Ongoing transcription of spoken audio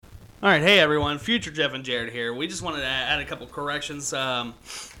All right, hey everyone, future Jeff and Jared here. We just wanted to add a couple corrections.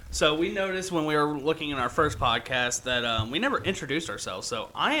 So we noticed when we were looking at our first podcast that we never introduced ourselves. So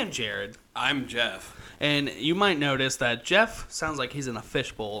I am Jared. I'm Jeff. And you might notice that Jeff sounds like he's in a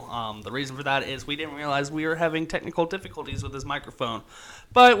fishbowl. The reason for that is we didn't realize we were having technical difficulties with his microphone.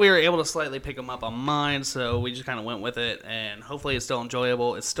 But we were able to slightly pick him up on mine, so we just kind of went with it. And hopefully it's still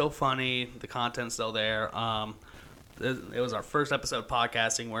enjoyable. It's still funny. The content's still there. It was our first episode of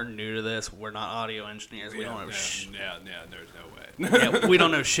podcasting. We're new to this. We're not audio engineers. We don't know there's no way. we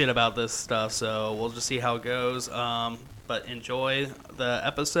don't know shit about this stuff, so we'll just see how it goes. But enjoy the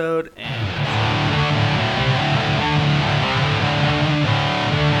episode and.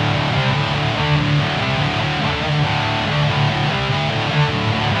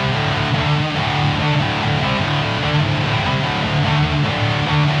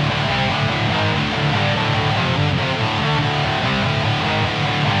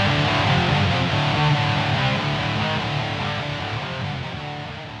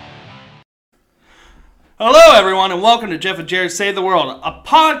 Hello, everyone, and welcome to Jeff and Jared Save the World, a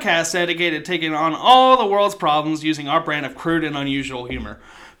podcast dedicated to taking on all the world's problems using our brand of crude and unusual humor.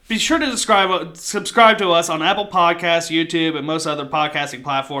 Be sure to subscribe to us on Apple Podcasts, YouTube, and most other podcasting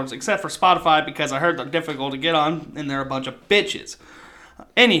platforms, except for Spotify, because I heard they're difficult to get on, and they're a bunch of bitches.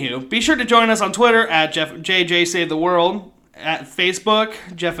 Anywho, be sure to join us on Twitter at JJ Save the World, at Facebook,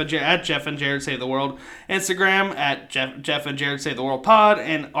 at Jeff and Jared Save the World, Instagram at Jeff and Jared Save the World Pod,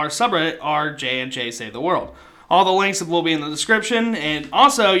 and our subreddit RJ and J Save the World. All the links will be in the description, and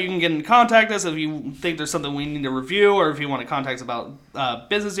also you can get in contact us if you think there's something we need to review, or if you want to contact us about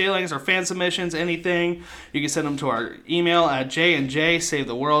business dealings or fan submissions, anything. You can send them to our email at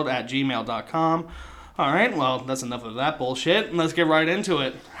jandjsavetheworld@gmail.com. All right, well, that's enough of that bullshit. Let's get right into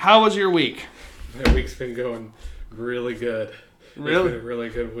it. How was your week? My week's been going really good. Really? It's been a really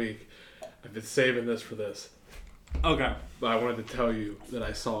good week. I've been saving this for this. Okay. But I wanted to tell you that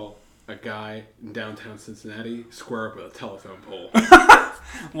I saw a guy in downtown Cincinnati square up with a telephone pole.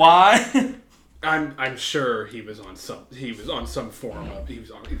 Why? I'm sure he was on some form of, he was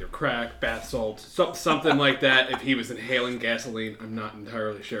on either crack, bath salts, something like that. If he was inhaling gasoline, I'm not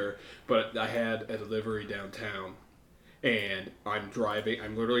entirely sure. But I had a delivery downtown. And I'm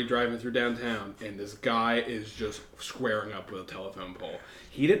literally driving through downtown, and this guy is just squaring up with a telephone pole.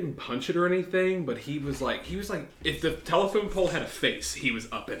 He didn't punch it or anything, but he was like, if the telephone pole had a face, he was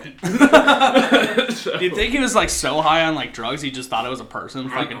up in it. So, Do you think he was like so high on like drugs he just thought it was a person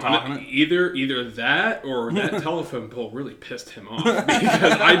fucking talking? Either that or that telephone pole really pissed him off,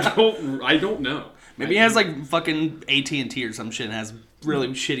 because I don't know. Maybe he has like fucking AT&T or some shit and has really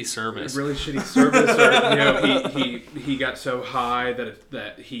shitty service. Really shitty service, or he got so high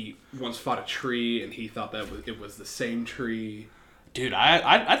that he once fought a tree and he thought that it was the same tree. Dude,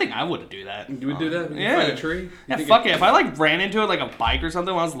 I think I would do that. You would do that? Yeah. Fight a tree? Yeah, fuck it. If I like ran into it like a bike or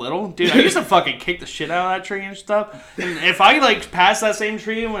something when I was little, dude, I used to fucking kick the shit out of that tree and stuff. And if I like passed that same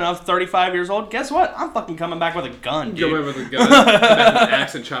tree when I was 35 years old, guess what? I'm fucking coming back with a gun, dude. Go in with a gun, an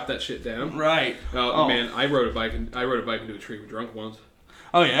axe, and chop that shit down. Right. Oh man, I rode a bike into a tree drunk once.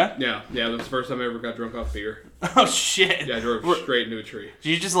 Oh yeah? Yeah. That was the first time I ever got drunk off beer. Oh shit. Yeah, I drove straight into a tree. Did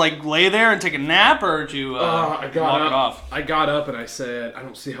you just like lay there and take a nap, or did you I got walk up, it off? I got up and I said, I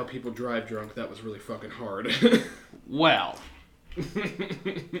don't see how people drive drunk. That was really fucking hard. Well,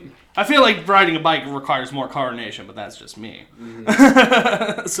 I feel like riding a bike requires more coordination, but that's just me.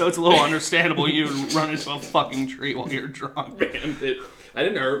 Mm-hmm. So it's a little understandable you run into a fucking tree while you're drunk. Man, I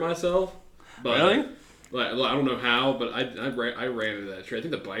didn't hurt myself. But Really? I don't know how, but I ran into that tree. I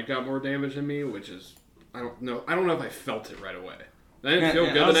think the bike got more damage than me, which is, I don't know if I felt it right away. I didn't feel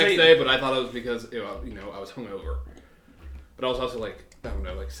good the next day, but I thought it was because I was hungover. But I was also like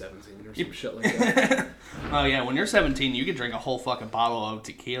 17 or some shit like that. Oh yeah, when you're 17, you can drink a whole fucking bottle of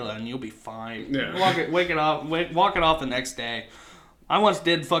tequila and you'll be fine. Yeah. Walk it off the next day. I once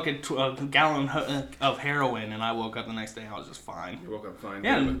did fucking a gallon of heroin, and I woke up the next day and I was just fine. You woke up fine.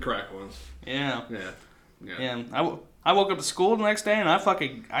 Yeah. With crack once. Yeah. Yeah. I woke up to school the next day and I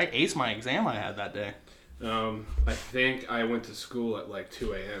aced my exam I had that day. I think I went to school at like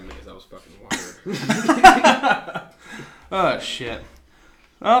 2 a.m. because I was fucking wired. Oh shit.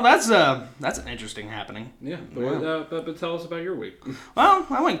 Well, that's an interesting happening. Yeah. But tell us about your week. Well,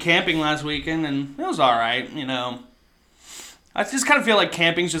 I went camping last weekend and it was all right. I just kind of feel like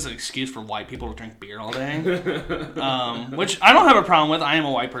camping's just an excuse for white people to drink beer all day, which I don't have a problem with. I am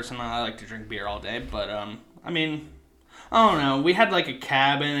a white person and I like to drink beer all day, but I mean, I don't know. We had like a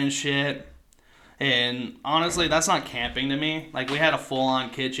cabin and shit. And honestly, that's not camping to me. Like, we had a full-on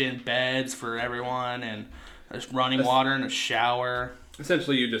kitchen, beds for everyone, and there's running water and a shower.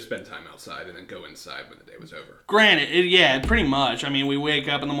 Essentially, you just spend time outside and then go inside when the day was over. Granted, yeah, pretty much. I mean, we wake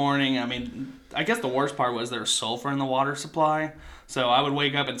up in the morning. I mean, I guess the worst part was there was sulfur in the water supply. So I would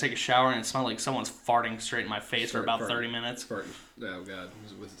wake up and take a shower and it smelled like someone's farting straight in my face for about 30 minutes. Oh, God.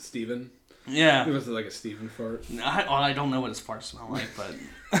 Was it Steven? Yeah. Was it like a Steven fart? I don't know what his farts smell like, but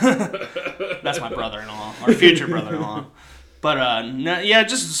that's my brother-in-law, or future brother-in-law. But, yeah, it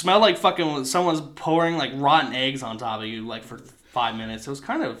just smelled like fucking someone's pouring, like, rotten eggs on top of you, like, for 5 minutes. It was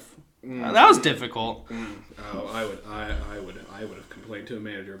kind of... that was difficult. Oh, I would have complained to a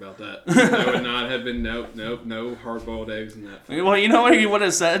manager about that. I would not have been, no hard-boiled eggs in that. Well, you know what he would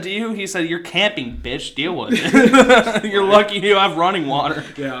have said to you? He said, "You're camping, bitch. Deal with it. You're lucky you have running water."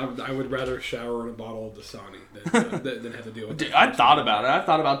 Yeah, I would rather shower in a bottle of Dasani than have to deal with Dude, that. I thought about it. I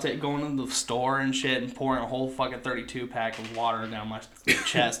thought about going into the store and shit and pouring a whole fucking 32 pack of water down my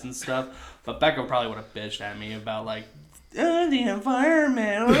chest and stuff. But Becca probably would have bitched at me about, like, the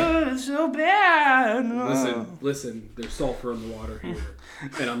environment, it's so bad. Listen, there's sulfur in the water here,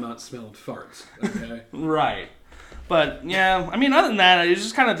 and I'm not smelling farts, okay? Right. But, yeah, I mean, other than that, it's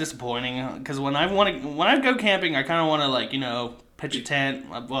just kind of disappointing, because when I go camping, I kind of want to, like, you know, pitch a tent.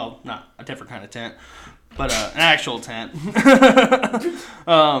 Well, not a different kind of tent, but an actual tent.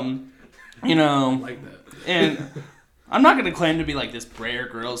 You know, I like that. And I'm not going to claim to be like this Bear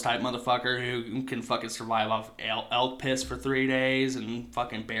Grylls type motherfucker who can fucking survive off elk piss for 3 days and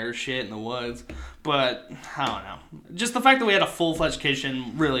fucking bear shit in the woods. But, I don't know. Just the fact that we had a full-fledged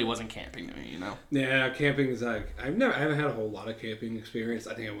kitchen really wasn't camping to me, you know? Yeah, camping is like... I haven't had a whole lot of camping experience.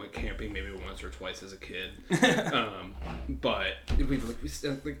 I think I went camping maybe once or twice as a kid. But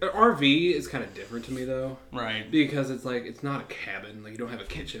RV is kind of different to me, though. Right. Because it's like, it's not a cabin. Like, you don't have a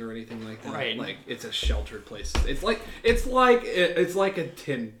kitchen or anything like that. Right. Like, it's a sheltered place. It's like a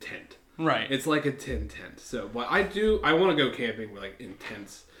tin tent. Right. It's like a tin tent. So what I want to go camping like in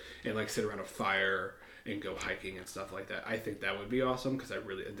tents and like sit around a fire and go hiking and stuff like that. I think that would be awesome because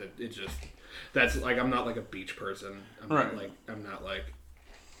that's like, I'm not like a beach person. I'm not like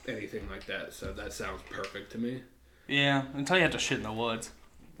anything like that. So that sounds perfect to me. Yeah, until you have to shit in the woods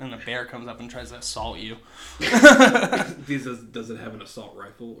and the bear comes up and tries to assault you. Does it have an assault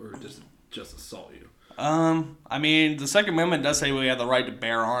rifle or just assault you? I mean, the Second Amendment does say we have the right to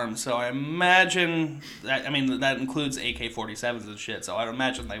bear arms, so I imagine that, I mean, that includes AK-47s and shit, so I'd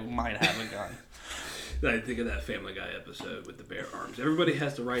imagine they might have a gun. I think of that Family Guy episode with the bear arms. Everybody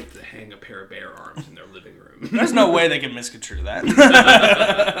has the right to hang a pair of bear arms in their living room. There's no way they can misconstrue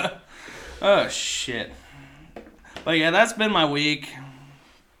that. Oh, shit. But yeah, that's been my week.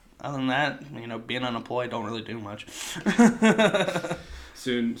 Other than that, you know, being unemployed don't really do much.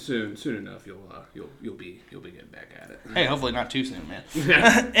 Soon enough, you'll be getting back at it. Hey, hopefully not too soon, man.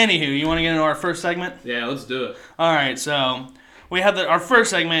 Anywho, you want to get into our first segment? Yeah, let's do it. All right, so we have our first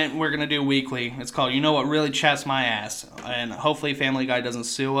segment we're gonna do weekly. It's called "You Know What Really Chaps My Ass," and hopefully Family Guy doesn't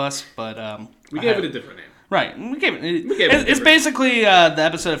sue us. But we gave it a different name. Right, we gave it. It's basically the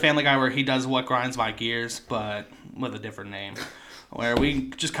episode of Family Guy where he does "What Grinds My Gears," but with a different name. Where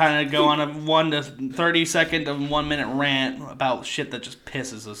we just kind of go on a 1 to 30 second to 1 minute rant about shit that just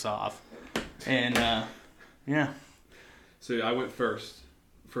pisses us off. And, yeah. So I went first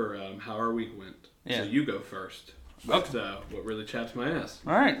for how our week went. Yeah. So you go first. What really chaps my ass.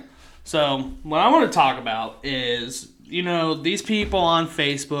 All right. So what I want to talk about is, you know, these people on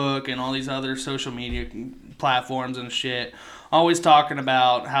Facebook and all these other social media platforms and shit always talking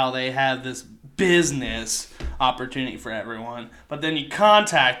about how they have this business opportunity for everyone, but then you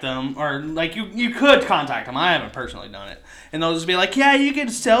contact them, or like you could contact them. I haven't personally done it, and they'll just be like, "Yeah, you can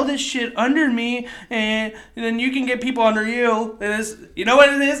sell this shit under me, and then you can get people under you." And you know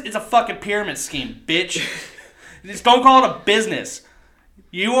what it is? It's a fucking pyramid scheme, bitch. Just don't call it a business.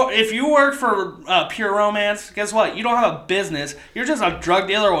 If you work for Pure Romance, guess what? You don't have a business. You're just a drug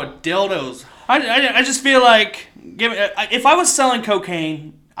dealer with dildos. I just feel like if I was selling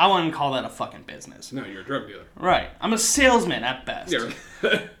cocaine, I wouldn't call that a fucking business. No, you're a drug dealer. Right. I'm a salesman at best. Yeah.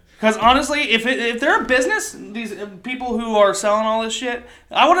 Because honestly, if they're a business, these people who are selling all this shit,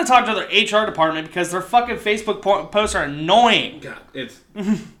 I want to talk to their HR department because their fucking Facebook posts are annoying. God, it's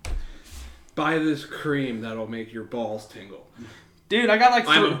buy this cream that'll make your balls tingle. Dude, I got like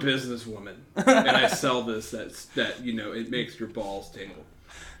I'm a businesswoman and I sell this that you know it makes your balls tingle.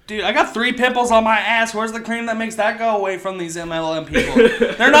 Dude, I got 3 pimples on my ass. Where's the cream that makes that go away from these MLM people?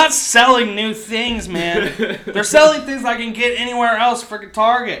 They're not selling new things, man. They're selling things I can get anywhere else, freaking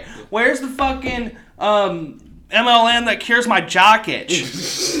Target. Where's the fucking MLM that cures my jock itch?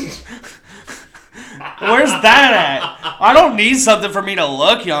 Where's that at? I don't need something for me to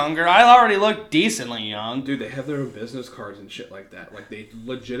look younger. I already look decently young. Dude, they have their own business cards and shit like that. Like, they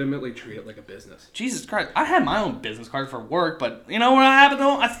legitimately treat it like a business. Jesus Christ. I had my own business cards for work, but you know what happened to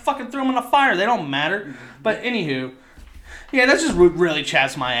them? I fucking threw them in the fire. They don't matter. But anywho, yeah, that just really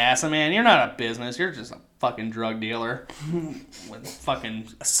chaps my ass. Man, you're not a business. You're just a fucking drug dealer with fucking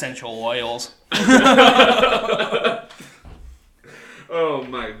essential oils. Oh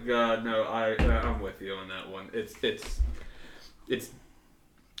my god, no, I'm with you on that one. It's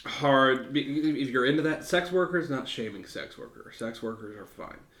hard if you're into that. Sex workers, not shaming sex workers. Sex workers are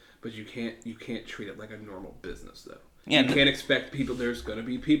fine, but you can't treat it like a normal business though. Yeah, you can't expect people. There's gonna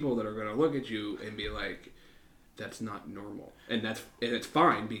be people that are gonna look at you and be like, "That's not normal," and it's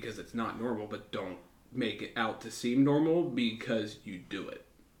fine because it's not normal. But don't make it out to seem normal because you do it.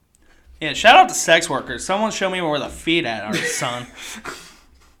 Yeah, shout out to sex workers. Someone show me where the feet at are, son.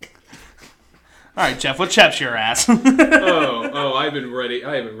 All right, Jeff, what chaps your ass? I've been ready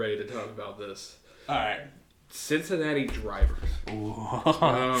to talk about this. All right. Cincinnati drivers.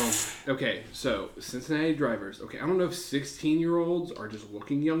 Okay, so Cincinnati drivers. Okay, I don't know if 16-year-olds are just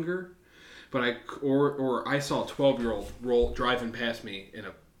looking younger, but I saw a 12-year-old driving past me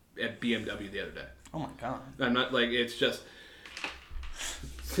at BMW the other day. Oh my god. I'm not like it's just.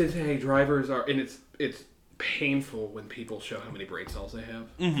 Cincinnati drivers are, and it's painful when people show how many brake cells they have,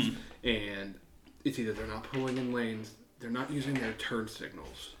 and it's either they're not pulling in lanes, they're not using their turn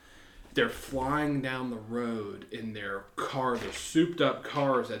signals, they're flying down the road in their car, they're souped up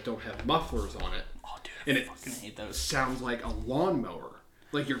cars that don't have mufflers on it, and I fucking hate those. Sounds like a lawnmower.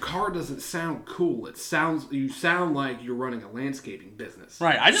 Like, your car doesn't sound cool. You sound like you're running a landscaping business.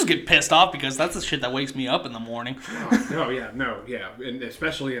 Right. I just get pissed off because that's the shit that wakes me up in the morning. No, and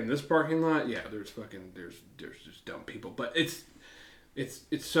especially in this parking lot, there's just dumb people. But it's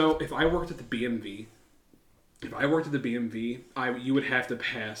so, if I worked at the BMV, you would have to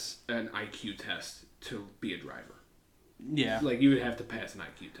pass an IQ test to be a driver. Yeah. Like, you would have to pass an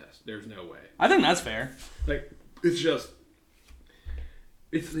IQ test. There's no way. I think that's fair. Like, it's just...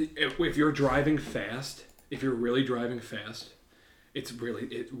 if you're driving fast, if you're really driving fast,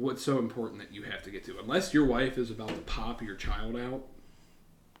 what's so important that you have to get to. Unless your wife is about to pop your child out.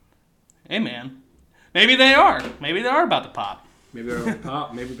 Hey man, maybe they are. Maybe they are about to pop. Maybe they're about to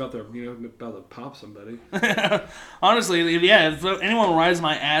pop. Maybe about to pop somebody. Honestly, yeah. If anyone rides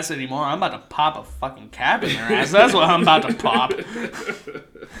my ass anymore, I'm about to pop a fucking cap in their ass. That's what I'm about to pop.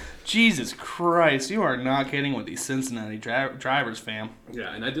 Jesus Christ, you are not kidding with these Cincinnati drivers, fam.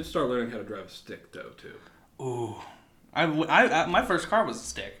 Yeah, and I did start learning how to drive a stick, though, too. Ooh. I my first car was a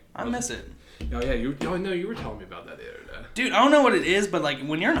stick. I miss it. Oh, yeah, you were telling me about that the other day. Dude, I don't know what it is, but, like,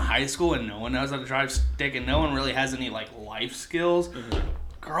 when you're in high school and no one knows how to drive stick and no one really has any, like, life skills,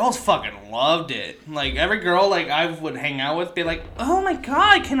 girls fucking loved it. Like, every girl, like, I would hang out with be like, oh my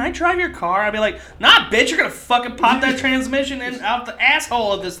god, can I drive your car? I'd be like, nah, bitch, you're gonna fucking pop that transmission out the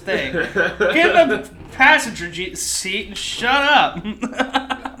asshole of this thing. Get in the passenger seat and shut up.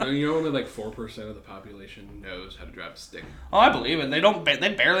 You know, only like 4% of the population knows how to drive a stick. Oh, I believe it. They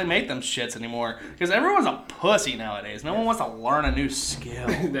barely make them shits anymore. Because everyone's a pussy nowadays. No one wants to learn a new skill.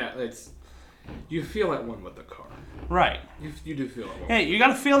 You feel at one with the car. Right. You do feel at one. Hey, you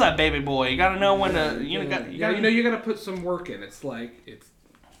gotta feel that baby boy. You gotta know when to. You gotta put some work in. It's like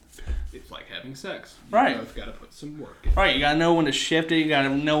having sex. Right. You've got to put some work in. Right. You gotta know when to shift it. You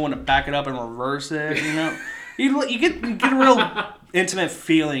gotta know when to back it up and reverse it. You know. You get a real intimate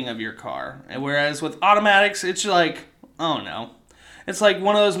feeling of your car. And whereas with automatics, it's like, oh no. It's like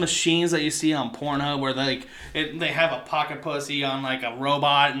one of those machines that you see on Pornhub where they have a pocket pussy on like a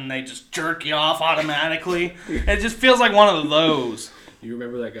robot and they just jerk you off automatically. It just feels like one of those. You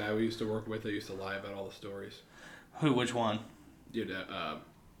remember that guy we used to work with that used to lie about all the stories? Who? Which one? Yeah.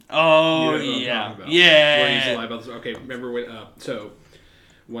 Yeah. Where he used to lie about this. Okay, remember when? So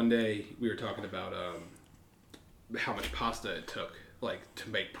one day we were talking about how much pasta it took, like, to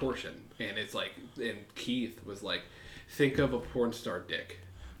make portion, and it's like, and Keith was like, think of a porn star dick.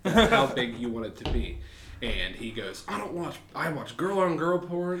 That's how big you want it to be. And he goes, I watch girl on girl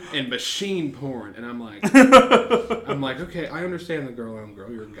porn and machine porn. And I'm like, okay, I understand the girl on girl,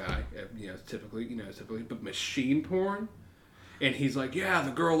 you're a guy, typically, but machine porn? And he's like, yeah,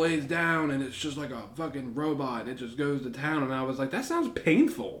 the girl lays down and it's just like a fucking robot and it just goes to town. And I was like, that sounds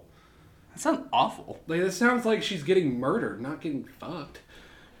painful. That sounds awful. Like, that sounds like she's getting murdered, not getting fucked.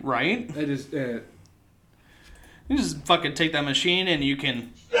 Right? I just, You just fucking take that machine and you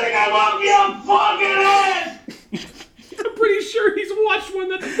can... Think I won't your fucking ass! I'm pretty sure he's watched one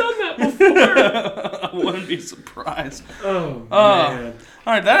that's done that before. I wouldn't be surprised. Oh, man.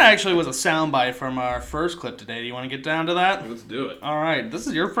 All right, that actually was a soundbite from our first clip today. Do you want to get down to that? Let's do it. All right, this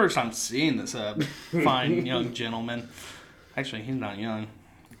is your first time seeing this fine young gentleman. Actually, he's not young.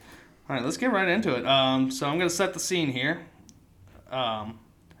 All right, let's get right into it. So I'm going to set the scene here.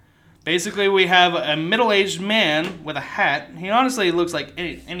 Basically, we have a middle-aged man with a hat. He honestly looks like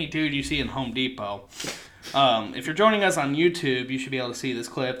any dude you see in Home Depot. If you're joining us on YouTube, you should be able to see this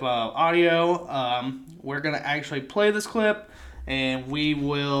clip. Audio, we're going to actually play this clip, and we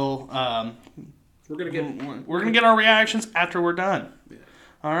will... we're gonna get our reactions after we're done. Yeah.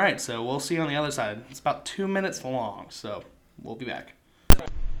 All right, so we'll see you on the other side. It's about 2 minutes long, so we'll be back.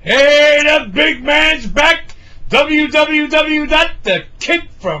 Hey, the big man's back.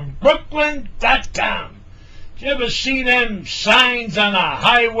 www.thekidfrombrooklyn.com. Did you ever see them signs on the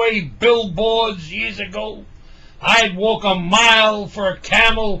highway billboards years ago? I'd walk a mile for a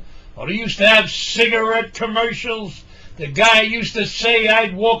camel. Or they used to have cigarette commercials. The guy used to say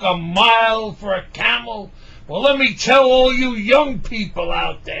I'd walk a mile for a camel. Well, let me tell all you young people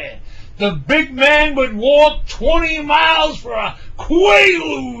out there. The big man would walk 20 miles for a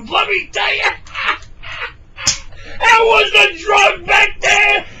Quaalude. Let me tell you. That was the drug back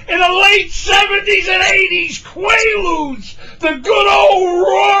there in the late 70s and 80s. Quaaludes. The good old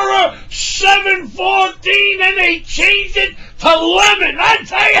Aurora 714, and they changed it to lemon. I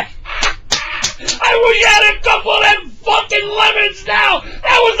tell you. I wish you had a couple of them fucking lemons now.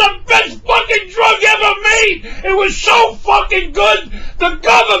 That was the best fucking drug ever made. It was so fucking good. The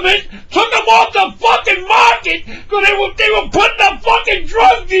government took them off the fucking market because they were putting the fucking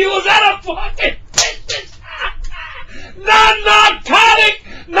drug dealers out of fucking business. Non-narcotic,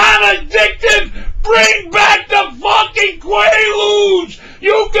 non-addictive. Bring back the fucking Quaaludes.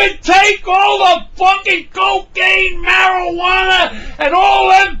 You can take all the fucking cocaine, marijuana, and all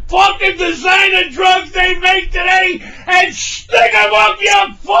them fucking designer drugs they make today and stick them up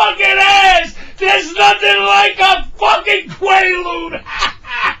your fucking ass. There's nothing like a fucking Quaalude.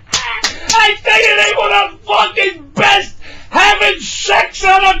 I tell you, they were the fucking best. Having sex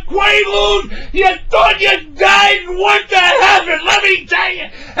on a Quaalude, you thought you died and went to heaven, let me tell you.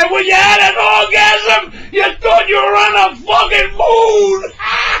 And when you had an orgasm, you thought you were on a fucking moon.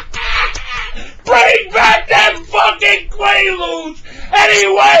 Bring back them fucking Quaaludes.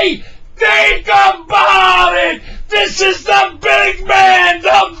 Anyway, think about it. This is the big man,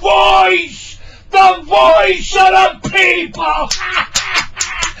 the voice of the people.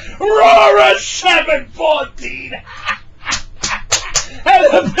 Aurora 714. And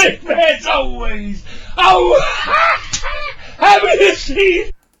the big man's always happy to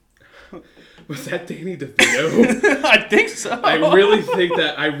see. Was that Danny DeVito? I think so. I really think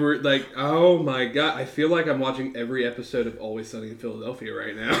that oh my god, I feel like I'm watching every episode of Always Sunny in Philadelphia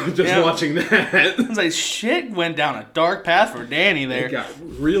right now. Just watching that. It's like shit went down a dark path for Danny there. It got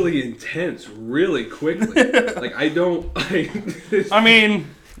really intense really quickly. I mean,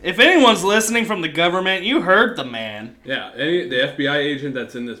 if anyone's listening from the government, you heard the man. Yeah, the FBI agent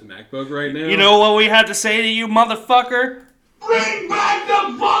that's in this MacBook right now. You know what we have to say to you, motherfucker? Bring back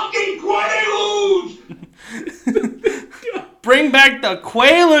the fucking Quaaludes! Bring back the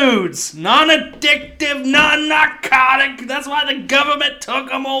Quaaludes! Non-addictive, non-narcotic. That's why the government took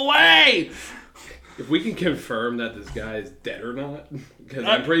them away. If we can confirm that this guy is dead or not, because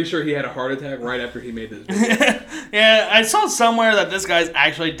I'm pretty sure he had a heart attack right after he made this video. Yeah, I saw somewhere that this guy's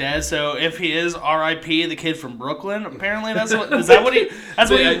actually dead. So if he is R.I.P. the kid from Brooklyn, apparently he's the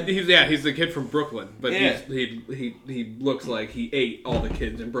kid from Brooklyn, but he looks like he ate all the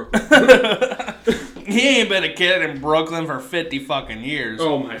kids in Brooklyn. He ain't been a kid in Brooklyn for 50 fucking years.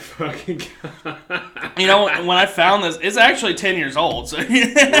 Oh my fucking god! You know, when I found this, it's actually 10 years old. So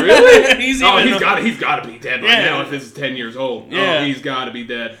really? He's got to be dead right now if this is 10 years old. Yeah. Oh, he's got to be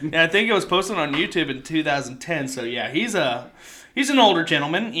dead. Yeah, I think it was posted on YouTube in 2010. So yeah, he's an older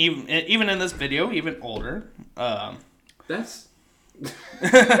gentleman. Even in this video, even older. That's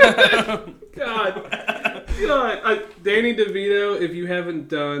God. Danny DeVito, if you haven't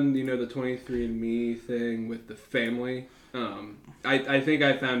done, the 23andMe thing with the family, I think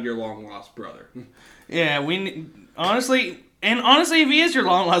I found your long lost brother. Yeah, honestly, if he is your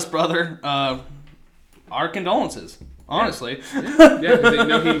long lost brother, our condolences. Honestly.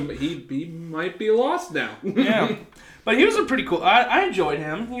 Yeah, he might be lost now. Yeah. But he was a pretty cool. I enjoyed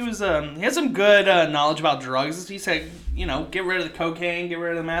him. He was he had some good knowledge about drugs. He said, get rid of the cocaine, get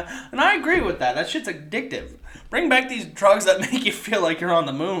rid of the meth, and I agree with that. That shit's addictive. Bring back these drugs that make you feel like you're on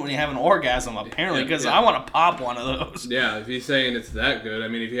the moon when you have an orgasm. Apparently, because I want to pop one of those. Yeah, if he's saying it's that good, I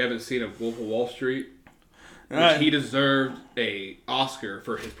mean, if you haven't seen a Wolf of Wall Street. which he deserved a Oscar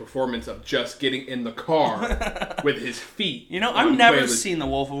for his performance of just getting in the car with his feet. You know, I've never seen The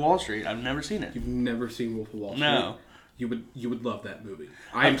Wolf of Wall Street. I've never seen it. You've never seen Wolf of Wall Street? No. You would love that movie.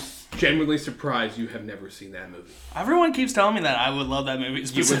 I'm genuinely surprised you have never seen that movie. Everyone keeps telling me that I would love that movie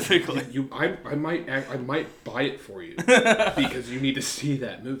specifically. I might buy it for you because you need to see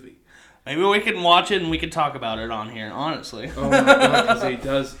that movie. Maybe we can watch it and we can talk about it on here, honestly. Oh my god,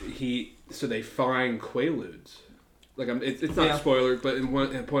 because so they find Quaaludes. Like it's not a spoiler, but in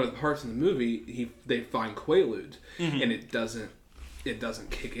one of the parts in the movie, they find Quaaludes, and it doesn't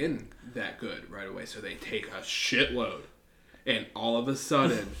kick in that good right away. So they take a shitload, and all of a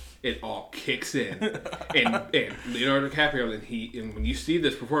sudden it all kicks in. and Leonardo DiCaprio, and when you see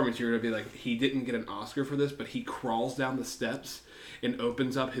this performance, you're gonna be like, he didn't get an Oscar for this, but he crawls down the steps and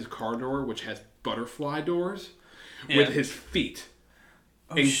opens up his car door, which has butterfly doors, with his feet,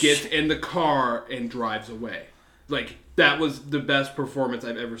 and gets in the car and drives away. Like, that was the best performance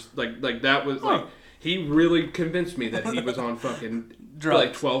I've ever... Like that was, like... He really convinced me that he was on fucking... drugs.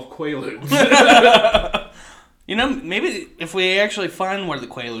 Like, 12 Quaaludes. You know, maybe if we actually find where the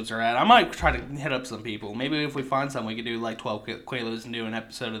Quaaludes are at, I might try to hit up some people. Maybe if we find some, we could do, like, 12 Quaaludes and do an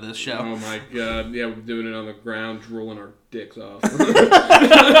episode of this show. Oh, my God. Yeah, we're doing it on the ground, drooling our dicks off.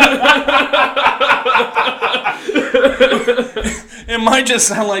 It might just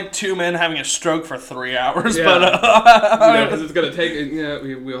sound like two men having a stroke for 3 hours, yeah. But... because it's going to take...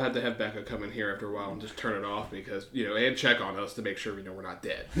 we'll have to have Becca come in here after a while and just turn it off because, and check on us to make sure we're not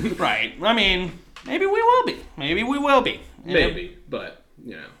dead. Right. I mean, maybe we will be. Maybe we will be. Maybe, but,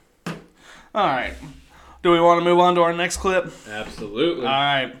 All right. Do we want to move on to our next clip? Absolutely. All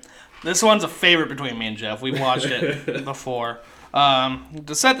right. This one's a favorite between me and Jeff. We've watched it before.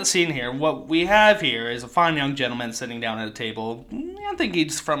 To set the scene here, what we have here is a fine young gentleman sitting down at a table. I think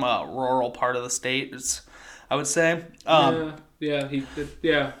he's from a rural part of the state, I would say. Oh yeah. He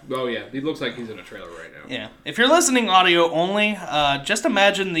looks like he's in a trailer right now. Yeah. If you're listening audio only, just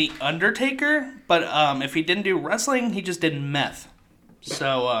imagine The Undertaker, but if he didn't do wrestling, he just did meth.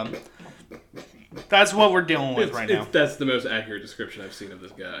 So, that's what we're dealing with right now. That's the most accurate description I've seen of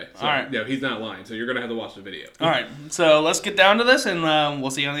this guy. So, all right. No, he's not lying, so you're going to have to watch the video. All right. So, let's get down to this, and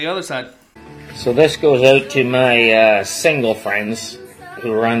we'll see you on the other side. So this goes out to my single friends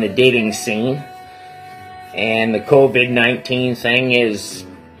who are on the dating scene. And the COVID-19 thing is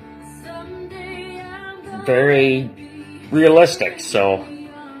very realistic, so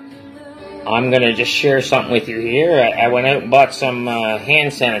I'm going to just share something with you here. I went out and bought some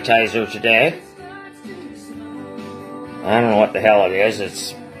hand sanitizer today. I don't know what the hell it is.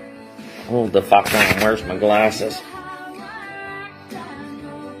 It's... Hold the fuck on. Where's my glasses?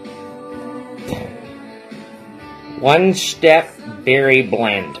 One Step Berry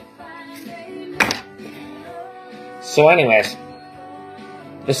Blend. So anyways,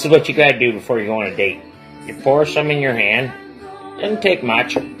 this is what you gotta do before you go on a date. You pour some in your hand. Doesn't take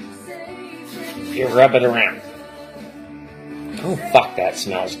much. You rub it around. Oh fuck, that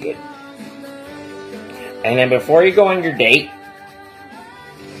smells good. And then before you go on your date,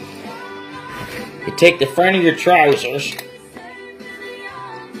 you take the front of your trousers.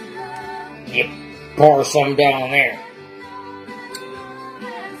 You pour some down there.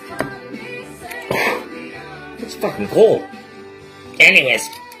 It's fucking cold. Anyways.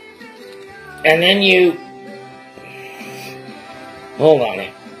 And then you... Hold on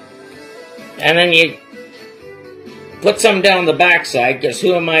it. And then you put some down the backside, because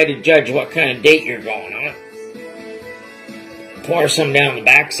who am I to judge what kind of date you're going on? Pour some down the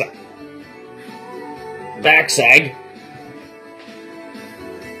backside.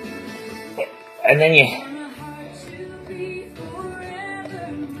 And then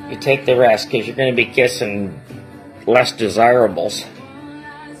you take the rest, because you're going to be kissing less desirables.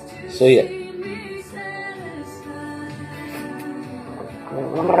 So you...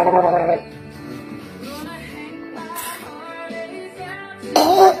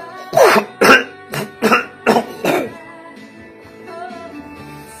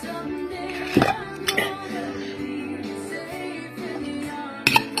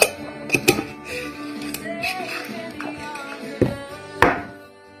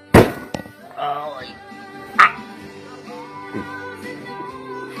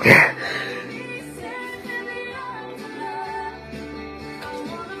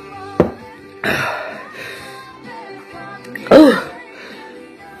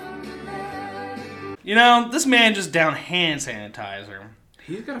 You know, this man just downed hand sanitizer.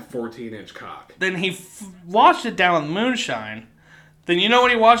 He's got a 14-inch cock. Then he washed it down with moonshine. Then you know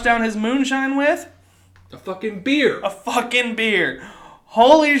what he washed down his moonshine with? A fucking beer. A fucking beer.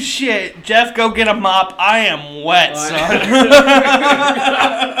 Holy shit, Jeff, go get a mop. I am wet, son.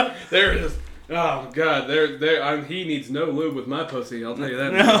 There it is. Oh god, he needs no lube with my pussy. I'll tell you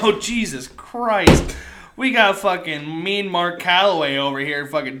that. No, Jesus Christ. We got fucking mean Mark Calloway over here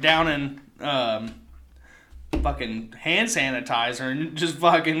fucking downing fucking hand sanitizer and just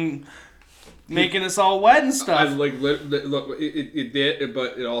fucking making us all wet and I stuff. look, it did,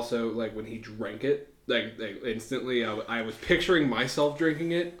 but it also, like, when he drank it, like instantly, I was picturing myself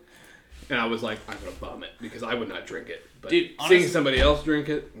drinking it, and I was like, I'm gonna vomit because I would not drink it. But Dude, seeing somebody else drink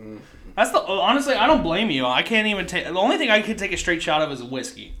it, Honestly, I don't blame you. I can't even take. The only thing I could take a straight shot of is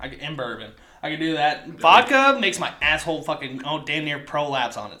whiskey and bourbon. I can do that. Vodka makes my asshole fucking damn near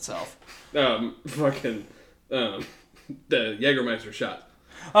prolapse on itself. the Jägermeister shot.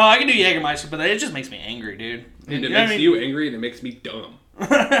 Oh, I can do Jägermeister, but it just makes me angry, dude. And it makes you angry, and it makes me dumb.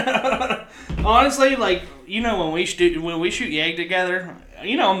 Honestly, like, when we shoot Yag together,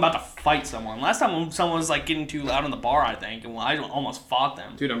 I'm about to fight someone. Last time someone was like getting too loud in the bar, I think, and I almost fought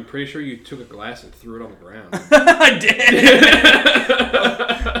them. Dude, I'm pretty sure you took a glass and threw it on the ground. I did.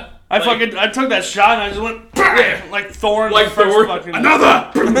 I took that shot and I just went like Thor. Like Thor.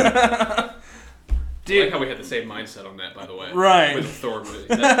 Another. Dude, I like how we had the same mindset on that, by the way. Right. With the Thor movie.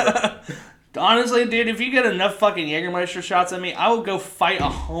 honestly, dude, if you get enough fucking Jägermeister shots at me, I will go fight a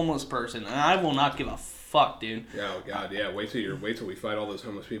homeless person, and I will not give a fuck, dude. Oh god, yeah. Wait till we fight all those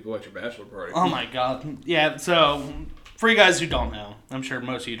homeless people at your bachelor party. Oh my god. Yeah. So, for you guys who don't know, I'm sure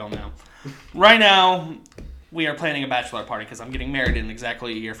most of you don't know. Right now, we are planning a bachelor party because I'm getting married in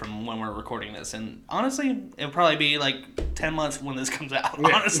exactly a year from when we're recording this, and honestly, it'll probably be like 10 months when this comes out.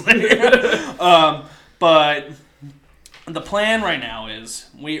 Honestly. But the plan right now is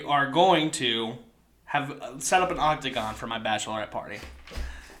we are going to have set up an octagon for my bachelorette party.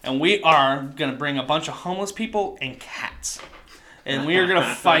 And we are going to bring a bunch of homeless people and cats. And we are going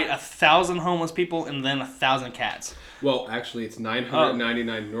to fight 1,000 homeless people and then 1,000 cats. Well, actually, it's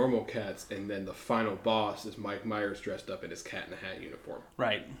 999 normal cats, and then the final boss is Mike Myers dressed up in his Cat in the Hat uniform.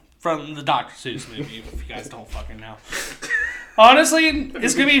 Right. From the Dr. Seuss movie, if you guys don't fucking know. Honestly,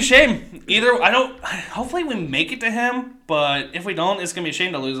 it's going to be a shame. Hopefully we make it to him, but if we don't, it's going to be a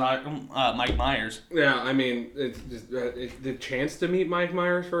shame to lose Mike Myers. Yeah, I mean, it's just, the chance to meet Mike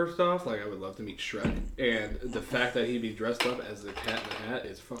Myers, first off, like, I would love to meet Shrek, and the fact that he'd be dressed up as the Cat in the Hat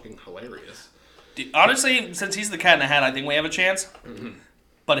is fucking hilarious. Honestly, since he's the Cat in the Hat, I think we have a chance. Mm-hmm.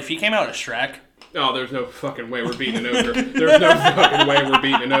 But if he came out as Shrek... Oh, there's no fucking way we're beating an ogre. There's no fucking way we're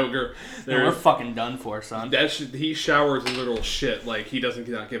beating an ogre. We're fucking done for, son. He showers in literal shit. Like, he doesn't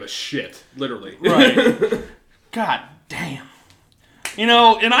not give a shit. Literally. Right. God damn.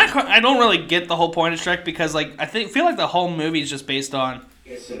 And I don't really get the whole point of Shrek because, like, feel like the whole movie is just based on...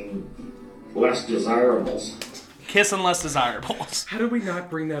 Kissing less desirables. Kissing less desirables. How did we not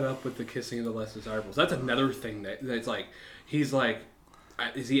bring that up with the kissing of the less desirables? That's another thing that's like... He's like...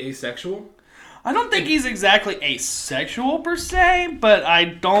 Is he asexual? I don't think he's exactly asexual per se, but I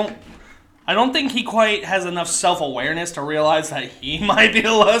don't think he quite has enough self-awareness to realize that he might be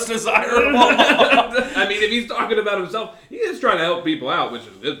the less desirable. I mean, if he's talking about himself, he is trying to help people out, which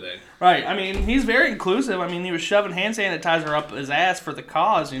is a good thing. Right. I mean, he's very inclusive. I mean, he was shoving hand sanitizer up his ass for the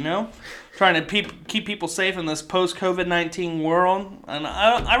cause, trying to keep people safe in this post-COVID-19 world, and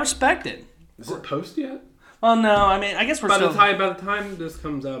I respect it. Is it post yet? Well, no, I mean, I guess we're still... By the time this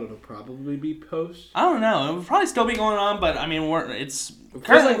comes out, it'll probably be post. I don't know. It would probably still be going on, but I mean, It feels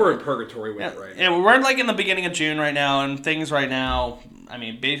like we're in purgatory with it right now. Yeah, we're like in the beginning of June right now, and things right now, I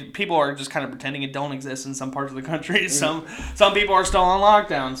mean, people are just kind of pretending it don't exist in some parts of the country. Some people are still on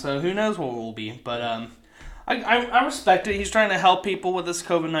lockdown, so who knows what we'll be. But I respect it. He's trying to help people with this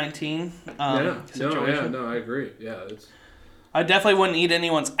COVID-19 situation. No, I agree. Yeah, I definitely wouldn't eat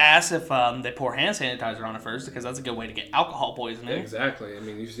anyone's ass if they pour hand sanitizer on it first, because that's a good way to get alcohol poisoning. Exactly. I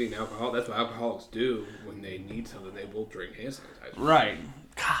mean, you've seen alcohol. That's what alcoholics do when they need something. They will drink hand sanitizer. Right.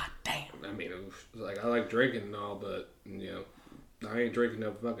 God damn. I mean, I like drinking and all, but I ain't drinking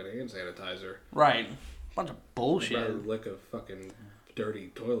no fucking hand sanitizer. Right. Bunch of bullshit. I'd rather lick a fucking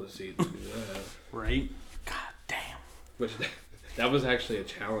dirty toilet seat than do that. Right. God damn. Which that was actually a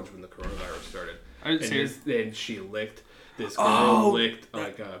challenge when the coronavirus started. And she licked. This girl licked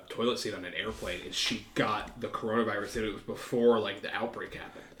like a toilet seat on an airplane, and she got the coronavirus, and it was before like the outbreak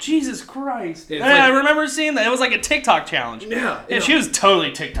happened. Jesus Christ! I remember seeing that. It was like a TikTok challenge. Yeah, she was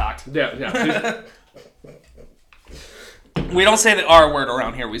totally TikToked. Yeah. We don't say the R word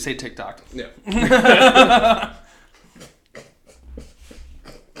around here. We say TikTok. Yeah.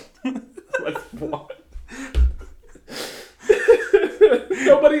 What?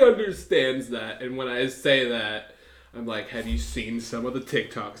 Nobody understands that, and when I say that, I'm like, have you seen some of the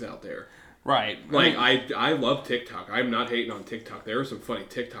TikToks out there? Right. Like, I love TikTok. I'm not hating on TikTok. There are some funny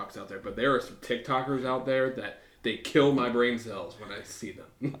TikToks out there, but there are some TikTokers out there that they kill my brain cells when I see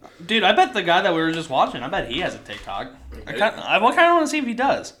them. Dude, I bet the guy that we were just watching, I bet he has a TikTok. I kind of want to see if he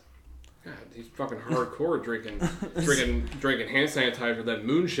does. God, he's fucking hardcore drinking hand sanitizer, then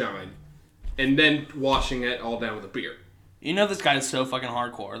moonshine, and then washing it all down with a beer. You know this guy is so fucking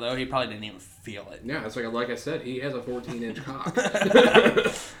hardcore, though. He probably didn't even feel it. Yeah, it's like I said, he has a 14-inch cock.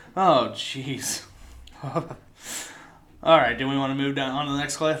 Oh, jeez. All right, do we want to move down on to the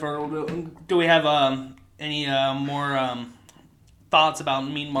next clip, or do we have any more thoughts about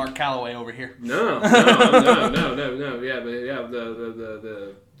Mean Mark Calloway over here? No. Yeah, but yeah,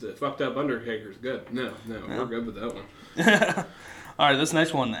 the fucked up Undertaker's good. No, we're good with that one. All right, this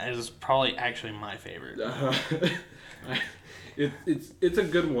next one is probably actually my favorite. It's a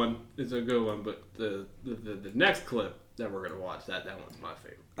good one. It's a good one, but the next clip that we're gonna watch, that one's my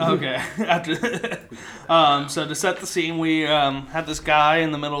favorite. Okay. So to set the scene, we have this guy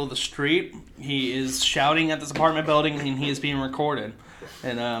in the middle of the street. He is shouting at this apartment building, and he is being recorded.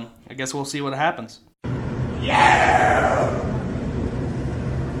 And I guess we'll see what happens. You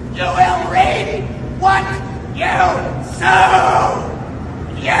will reap what you sow.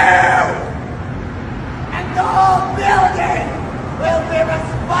 And the whole building will be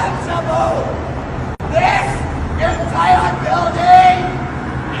responsible. This entire building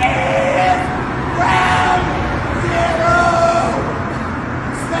is ground zero.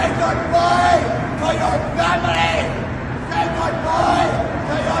 Say goodbye to your family. Say goodbye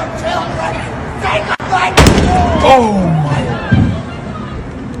to your children. Say goodbye to you. Oh my.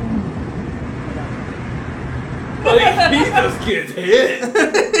 Like, he just gets hit.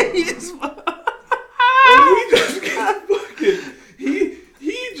 He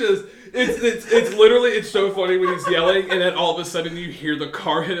just... It's literally, it's so funny when he's yelling, and then all of a sudden you hear the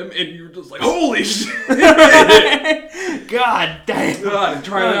car hit him, and you're just like, holy shit! God damn! God,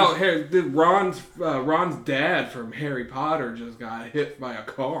 try it out. Hey, Ron's dad from Harry Potter just got hit by a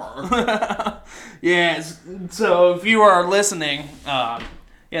car. Yes. So if you are listening,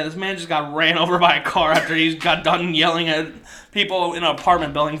 this man just got ran over by a car after he got done yelling at people in an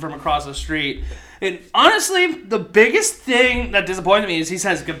apartment building from across the street. And honestly, the biggest thing that disappointed me is he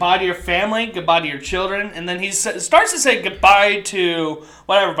says goodbye to your family, goodbye to your children, and then he starts to say goodbye to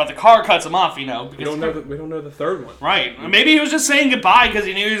whatever, but the car cuts him off, you know. We don't know the third one. Right. Maybe he was just saying goodbye because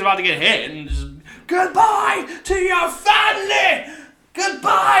he knew he was about to get hit. And just, goodbye to your family!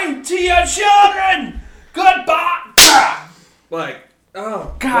 Goodbye to your children! Goodbye! Like,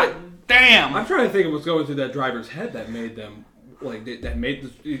 oh. God like, damn. I'm trying to think of what's going through that driver's head that made them... Like, that made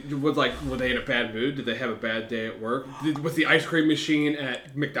this... were they in a bad mood? Did they have a bad day at work? Was the ice cream machine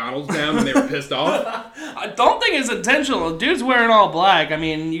at McDonald's down and they were pissed off? I don't think it's intentional. Dude's wearing all black. I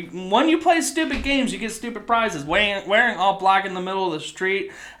mean, when you play stupid games, you get stupid prizes. Wearing all black in the middle of the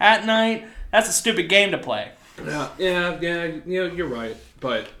street at night, that's a stupid game to play. Yeah, you're right.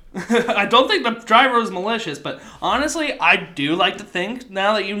 But... I don't think the driver was malicious, but honestly, I do like to think,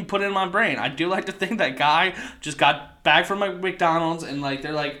 now that you put it in my brain, I do like to think that guy just got back from McDonald's and like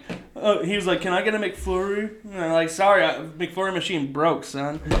they're like, he was like, can I get a McFlurry? And they're like, sorry, McFlurry machine broke,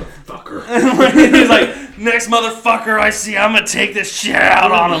 son. Motherfucker. He's like, next motherfucker I see, I'm gonna take this shit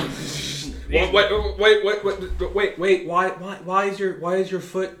out on him. Wait! Why is your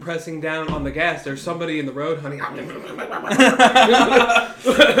foot pressing down on the gas? There's somebody in the road, honey.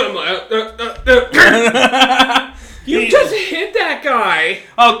 You just hit that guy.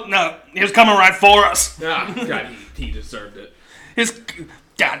 Oh no, he was coming right for us. Ah, God, he deserved it. His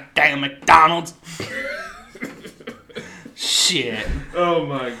goddamn McDonald's. Shit. Oh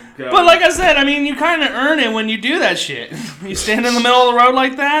my God. But like I said, I mean, you kind of earn it when you do that shit. You stand in the middle of the road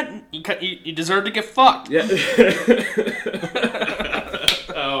like that, you deserve to get fucked. Yeah.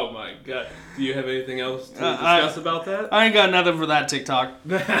 Oh my God. Do you have anything else to discuss about that? I ain't got nothing for that TikTok.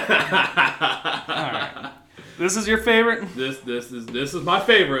 Alright. This is your favorite? This is my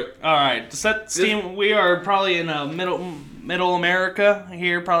favorite. Alright. To set the scene, we are probably in middle America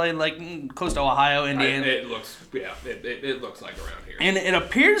here, probably like close to Ohio, Indiana. It looks like around here. And it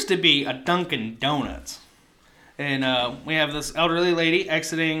appears to be a Dunkin' Donuts. And we have this elderly lady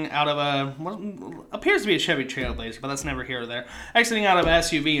exiting out of what appears to be a Chevy Trailblazer, but that's never here or there. Exiting out of an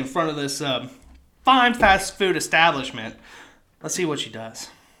SUV in front of this fine fast food establishment. Let's see what she does.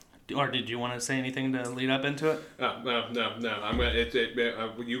 Or did you want to say anything to lead up into it? No. I'm gonna.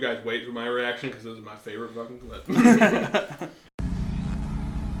 You guys wait for my reaction because this is my favorite fucking clip.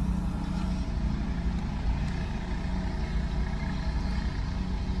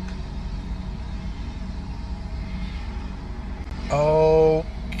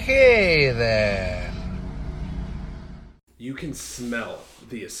 Okay, then. You can smell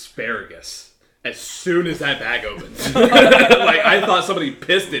the asparagus as soon as that bag opens. Like, I thought somebody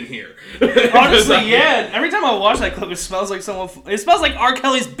pissed in here. Honestly, yeah. Every time I watch that clip, it smells like someone. It smells like R.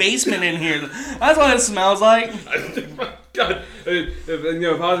 Kelly's basement in here. That's what it smells like. God, if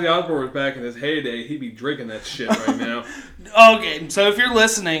Ozzy Osbourne was back in his heyday, he'd be drinking that shit right now. Okay, so if you're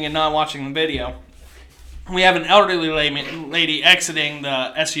listening and not watching the video, we have an elderly lady exiting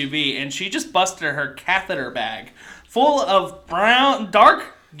the SUV, and she just busted her catheter bag full of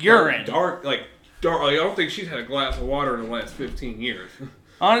dark urine. Dark. I don't think she's had a glass of water in the last 15 years.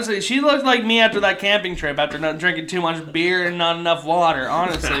 Honestly, she looked like me after that camping trip, after not drinking too much beer and not enough water.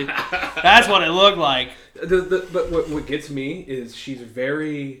 Honestly, that's what it looked like. But what gets me is she's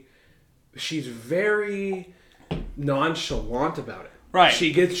very nonchalant about it. Right.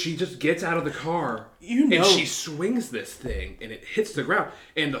 She just gets out of the car and she swings this thing and it hits the ground.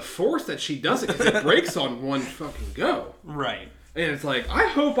 And the force that she does it, because it breaks on one fucking go. Right. And it's like, I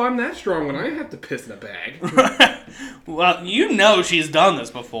hope I'm that strong when I have to piss in a bag. Well, she's done this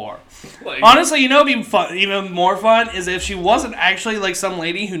before. Like, honestly, it'd be fun, even more fun is if she wasn't actually like some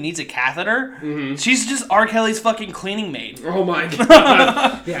lady who needs a catheter. Mm-hmm. She's just R. Kelly's fucking cleaning maid. Oh my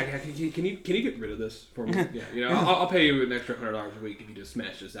god! yeah. Can you get rid of this for me? Yeah, I'll pay you an extra $100 a week if you just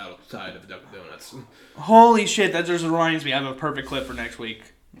smash this outside of Dunkin' Donuts. Holy shit! That just reminds me. I have a perfect clip for next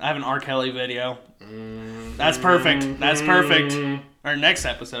week. I have an R. Kelly video. That's perfect. That's perfect. Our next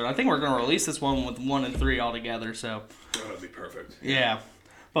episode. I think we're going to release this one with 1 and 3 all together. So that'd be perfect. Yeah.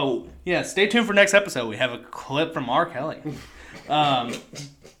 But yeah, stay tuned for next episode. We have a clip from R. Kelly.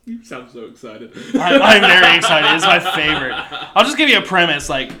 You sound so excited. I'm very excited. It's my favorite. I'll just give you a premise.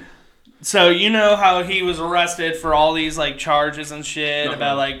 So you know how he was arrested for all these charges and shit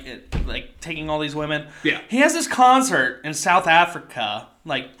about taking all these women. Yeah. He has this concert in South Africa.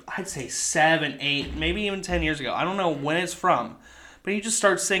 I'd say 7, 8, maybe even 10 years ago. I don't know when it's from, but he just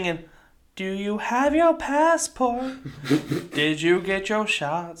starts singing, "Do you have your passport? Did you get your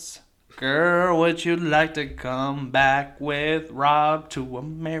shots? Girl, would you like to come back with Rob to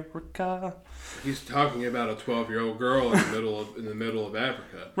America?" He's talking about a 12-year-old girl in the middle of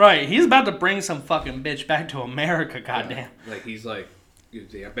Africa. Right, he's about to bring some fucking bitch back to America. Goddamn.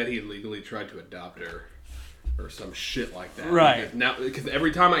 Yeah. I bet he legally tried to adopt her. Or some shit like that. Right. Because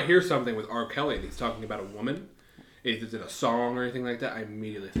every time I hear something with R. Kelly and he's talking about a woman, if it's in a song or anything like that, I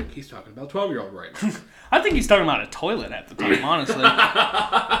immediately think he's talking about a 12-year-old right now. I think he's talking about a toilet at the time, honestly.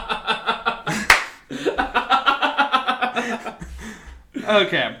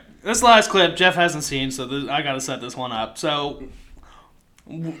 Okay. This last clip Jeff hasn't seen, so I gotta set this one up. So,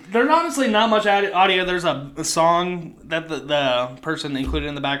 there's honestly not much audio. There's a song that the person included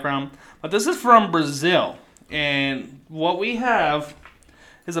in the background. But this is from Brazil. And what we have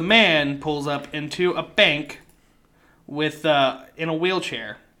is a man pulls up into a bank with in a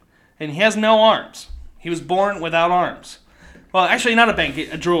wheelchair. And he has no arms. He was born without arms. Well, actually not a bank,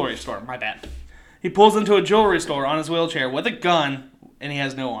 a jewelry store, my bad. He pulls into a jewelry store on his wheelchair with a gun, and he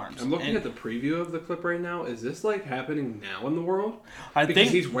has no arms. I'm looking at the preview of the clip right now. Is this happening now in the world? I because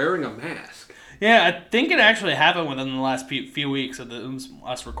think he's wearing a mask. Yeah, I think it actually happened within the last few weeks of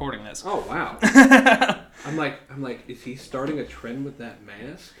us recording this. Oh wow! I'm like, is he starting a trend with that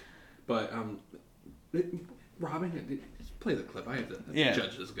mask? But Robin, play the clip. I have to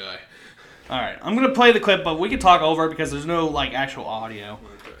judge this guy. All right, I'm gonna play the clip, but we can talk over it because there's no actual audio.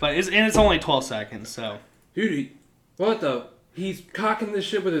 Okay. But it's only 12 seconds, so. Dude, he's cocking this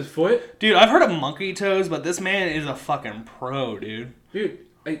shit with his foot. Dude, I've heard of monkey toes, but this man is a fucking pro, dude. Dude,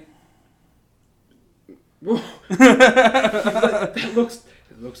 it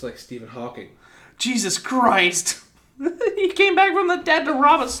looks like Stephen Hawking. Jesus Christ. He came back from the dead to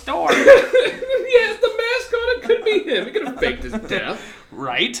rob a store. He has the mask on. It could be him. He could have faked his death.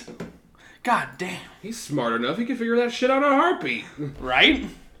 Right? God damn. He's smart enough. He can figure that shit out in a heartbeat. Right?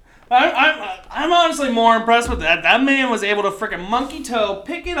 I'm honestly more impressed with that. That man was able to frickin' monkey toe,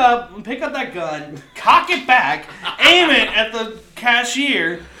 pick up that gun, cock it back, aim it at the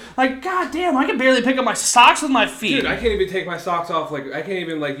cashier. God damn, I can barely pick up my socks with my feet. Dude, I can't even take my socks off. I can't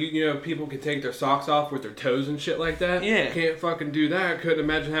even, people can take their socks off with their toes and shit like that. Yeah. Can't fucking do that. I couldn't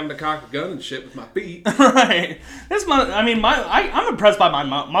imagine having to cock a gun and shit with my feet. Right. I'm impressed by my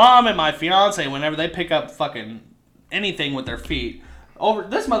mom and my fiance whenever they pick up fucking anything with their feet.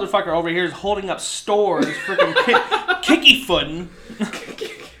 This motherfucker over here is holding up stores, freaking kicky footing.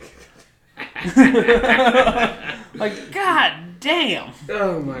 God damn.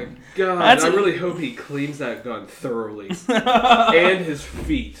 Oh my god! That's I a- really hope he cleans that gun thoroughly, and his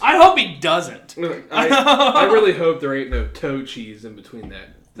feet. I hope he doesn't. I really hope there ain't no toe cheese in between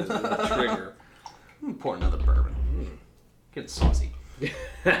the trigger. Pour another bourbon. Get saucy.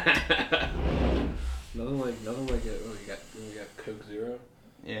 Nothing like it. Oh, you got Coke Zero.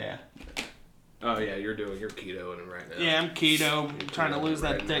 Yeah. Oh yeah, you're ketoing right now. Yeah, I'm keto. Trying to lose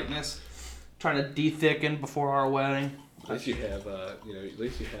that Right now. thickness. Trying to de-thicken before our wedding. At least you have, you got paper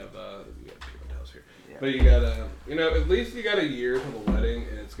towels here. Yeah. But you got, at least you got a year till the wedding,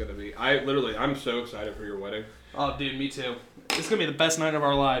 and it's gonna be. I'm so excited for your wedding. Oh, dude, me too. It's gonna be the best night of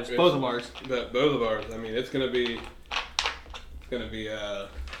our lives, both of ours. But both of ours. I mean, it's gonna be.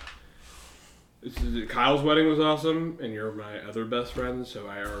 Kyle's wedding was awesome, and you're my other best friend, so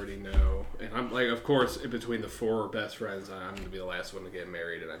I already know. And I'm like, of course, in between the 4 best friends, I'm gonna be the last one to get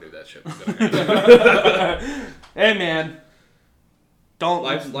married, and I knew that shit was gonna happen. Hey, man. Don't.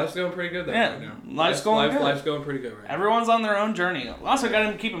 Life's going pretty good Yeah, right now. life's going good. Life's going pretty good right now. Everyone's on their own journey. Also,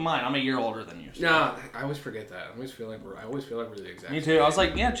 got to keep in mind, I'm a year older than you. So. Nah, I always forget that. I always feel like we're the exact Me same too. I was age.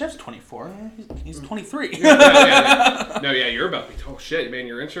 like, yeah, Jeff's 24. He's 23. Yeah. No, yeah, you're about to be. Oh shit, man!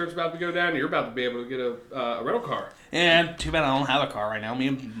 Your insurance is about to go down. You're about to be able to get a rental car. Yeah, too bad I don't have a car right now. Me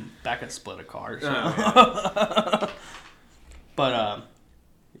and Becca split a car. So. Oh, But,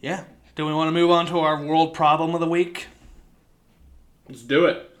 yeah. Do we want to move on to our world problem of the week? Let's do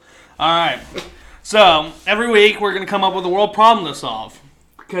it. All right. So, every week we're going to come up with a world problem to solve.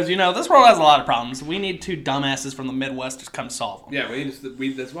 Because, this world has a lot of problems. We need 2 dumbasses from the Midwest to come solve them. Yeah,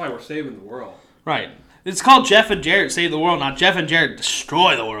 that's why we're saving the world. Right. It's called Jeff and Jared Save the World, not Jeff and Jared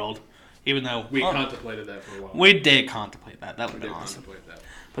Destroy the World. Even though We contemplated that for a while. we did contemplate that. That would have did been awesome. contemplate that.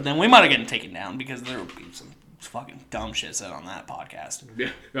 But then we might have gotten taken down because there would be some fucking dumb shit said on that podcast. Yeah.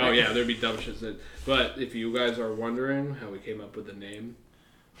 Oh yeah, there'd be dumb shit said. But if you guys are wondering how we came up with the name,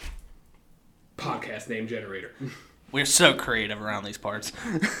 podcast name generator. We're so creative around these parts.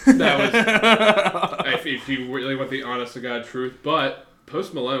 That was if you really want the honest to God truth. But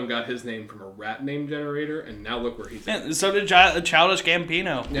Post Malone got his name from a rap name generator, and now look where he's at. Yeah, so did Childish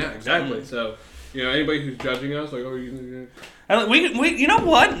Gambino. Yeah, exactly. So anybody who's judging us, like, oh, you. We you know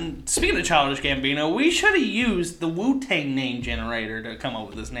what? Speaking of Childish Gambino, we should have used the Wu-Tang name generator to come up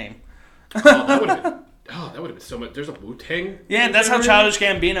with this name. That would have been so much. There's a Wu-Tang. Yeah, that's how generator? Childish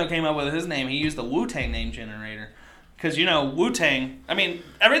Gambino came up with his name. He used the Wu-Tang name generator. Because, Wu-Tang, I mean,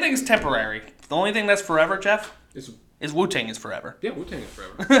 everything's temporary. The only thing that's forever, Jeff, is Wu-Tang is forever. Yeah, Wu-Tang is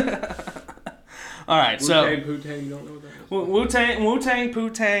forever. All right, so... Wu-Tang, Poo-Tang, you don't know what that is?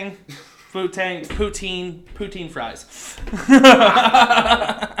 Wu-Tang, Poo-Tang, poutine fries.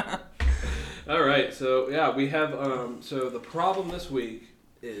 All right, so yeah, we have. So the problem this week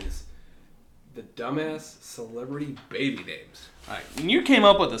is the dumbass celebrity baby names. All right, and you came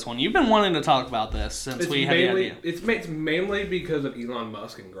up with this one. You've been wanting to talk about this since we had the idea. It's mainly because of Elon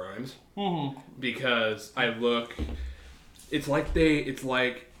Musk and Grimes. Mm-hmm. Because I look, it's like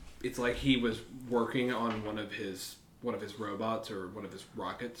he was working on one of his robots or one of his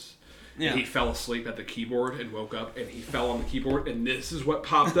rockets. Yeah. And he fell asleep at the keyboard and woke up and he fell on the keyboard and this is what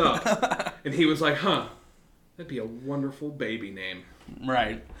popped up. And he was like, huh, that'd be a wonderful baby name.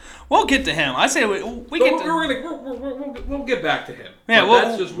 Right. We'll get to him. I say we get to... We'll get back to him. Yeah,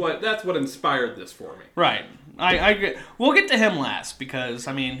 But that's what inspired this for me. Right. We'll get to him last because,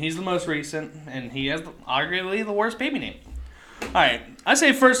 I mean, he's the most recent and he has arguably the worst baby name. All right. I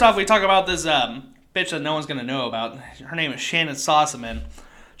say first off we talk about this bitch that no one's going to know about. Her name is Shannon Sossaman.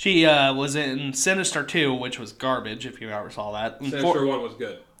 She was in Sinister 2, which was garbage, if you ever saw that. Sinister 1 was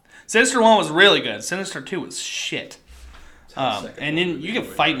good. Sinister 1 was really good. Sinister 2 was shit. And then you can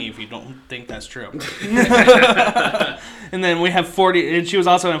fight me if you don't think that's true. And then we have 40, and she was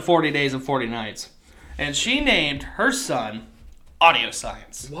also in 40 Days and 40 Nights. And she named her son Audio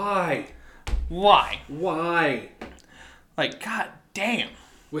Science. Why? Why? Why? Like, god damn.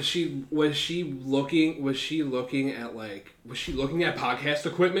 Was she looking at podcast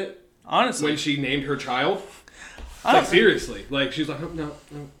equipment Honestly. when she named her child? I don't Seriously. Like she's like, no.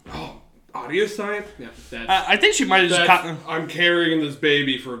 Oh, audio science? Yeah, I think she might have just I'm carrying this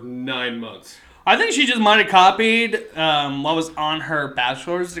baby for 9 months. I think she just might have copied what was on her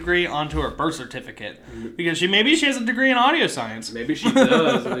bachelor's degree onto her birth certificate. Because maybe she has a degree in audio science. Maybe she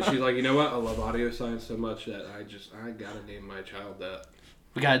does. And then she's like, you know what? I love audio science so much that I gotta name my child that.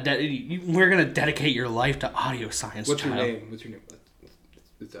 We're gonna dedicate your life to audio science. What's child. your name?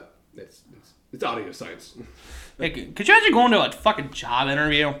 It's audio science. Hey, could you imagine going to a fucking job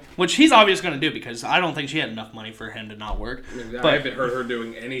interview? Which he's obviously going to do because I don't think she had enough money for him to not work. I haven't heard her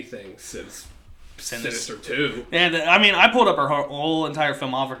doing anything since Sinister 2. And I mean, I pulled up her whole entire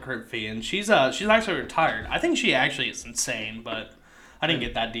filmography, and she's actually retired. I think she actually is insane, but I didn't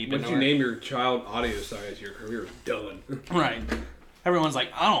get that deep Once into you her. name your child Audio Science, your career is done. Right. Everyone's like,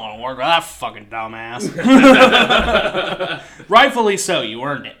 I don't want to work with that fucking dumbass. Rightfully so, you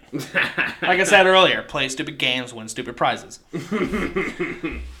earned it. Like I said earlier, play stupid games, win stupid prizes.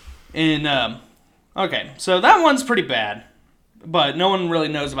 And, okay, so that one's pretty bad. But no one really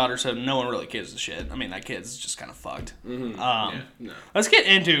knows about her, so no one really gives a shit. I mean, that kid's just kind of fucked. No. Let's get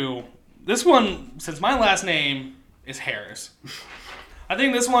into this one, since my last name is Harris. I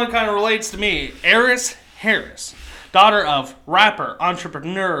think this one kind of relates to me. Eris Harris, daughter of rapper,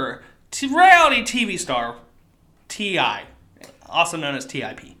 entrepreneur, reality TV star, T.I., also known as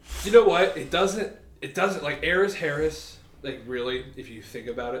T.I.P. You know what? It doesn't like Eris Harris, like really, if you think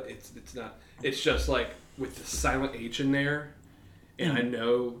about it, it's not, it's just like with the silent H in there. And I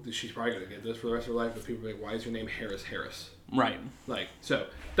know that she's probably going to get this for the rest of her life, but people are like, why is your name Harris? Right. Like, so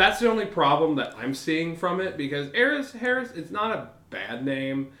that's the only problem that I'm seeing from it, because Eris Harris, it's not a bad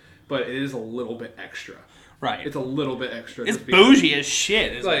name, but it is a little bit extra. Right. It's a little bit extra. It's bougie as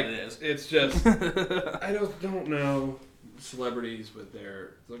shit, is like, what it is. it's just, I don't know celebrities with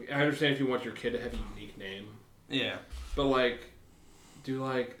their, like, I understand if you want your kid to have a unique name, Yeah. but like, do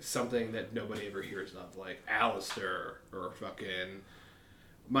like something that nobody ever hears of, like Alistair or fucking.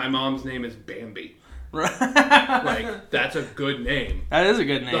 My mom's name is Bambi. Like, that's a good name. That is a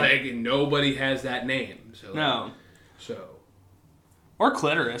good name. Like, nobody has that name. So No. So. Or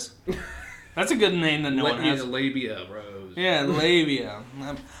clitoris. That's a good name that no one has. Labia Rose. Yeah, labia.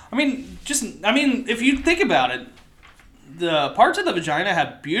 I mean, if you think about it, the parts of the vagina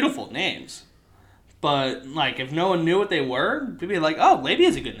have beautiful names. But, like, if no one knew what they were, they'd be like, oh, labia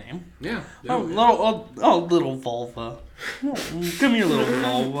is a good name. Yeah. Little vulva. Give me your little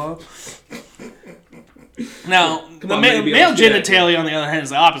vulva. Now, the male genitalia, on the other hand,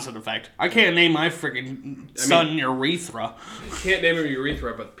 is the opposite effect. I can't name my freaking son urethra. You can't name him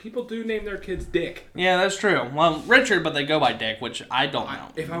urethra, but people do name their kids Dick. Yeah, that's true. Well, Richard, but they go by Dick, which I don't know.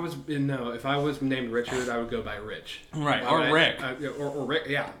 If I was named Richard, I would go by Rich. Right, or Rick. Or Rick,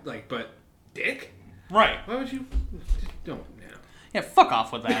 yeah. Like, but Dick? Right. Why would you? Just don't now. Yeah, fuck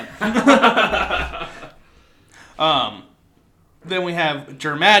off with that. Then we have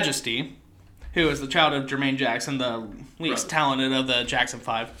Your Majesty, who is the child of Jermaine Jackson, the least talented of the Jackson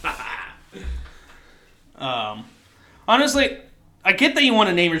 5. Honestly, I get that you want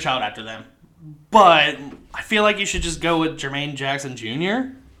to name your child after them, but I feel like you should just go with Jermaine Jackson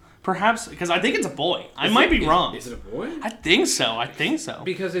Jr., perhaps, because I think it's a boy. I might be wrong. Is it a boy? I think so.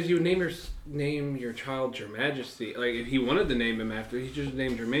 Because if you name your child Your Majesty, like if he wanted to name him after, he just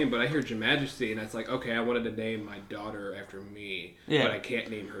named Jermaine. But I hear Your Majesty, and it's like, okay, I wanted to name my daughter after me, but I can't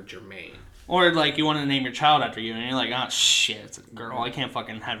name her Jermaine. Or like you want to name your child after you, and you're like, oh shit, it's a girl. I can't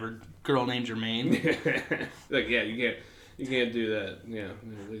fucking have her girl named Jermaine. Like, yeah, you can't do that. Yeah,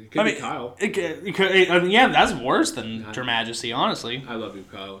 it could be Kyle. Yeah, that's worse than Your Majesty, honestly. I love you,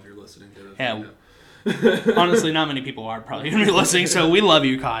 Kyle, if you're listening to this. Yeah. Honestly, not many people are probably going to be listening, so we love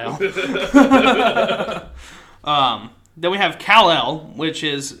you, Kyle. Then we have Kal-El, which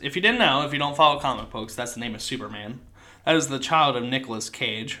is, if you didn't know, if you don't follow comic books, that's the name of Superman. That is the child of Nicolas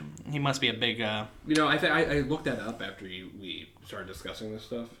Cage. He must be a big... I looked that up after we started discussing this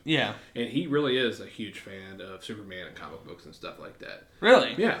stuff. Yeah. And he really is a huge fan of Superman and comic books and stuff like that.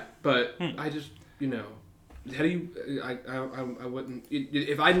 Really? Yeah, but I just, how do you... I wouldn't...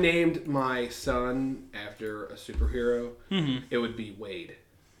 If I named my son after a superhero, it would be Wade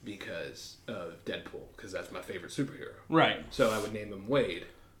because of Deadpool, because that's my favorite superhero. Right. So I would name him Wade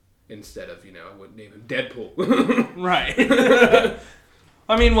instead of, I would name him Deadpool. Right.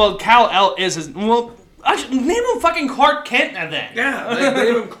 I mean, well, Kal-El is his... Well, I should name him fucking Clark Kent then. Yeah,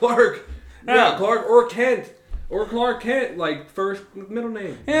 name him Clark. Yeah, Clark or Kent. Or Clark Kent, like, first, middle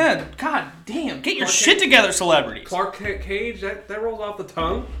name. Yeah, god damn. Get your shit together, celebrities. Clark Kent Cage, that rolls off the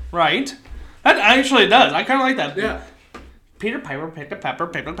tongue. Right. That actually does. I kind of like that. Yeah. Peter Piper picked a pepper,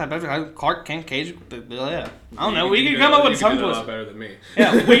 Clark Kent Cage. Yeah. I don't know. We can come up with a tongue twister. A twister. lot better than me.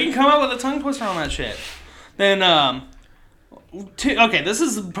 Yeah, we can come up with a tongue twister on that shit. Then, okay, this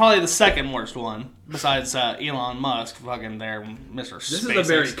is probably the second worst one, besides Elon Musk, fucking there, Mr. SpaceX. This is a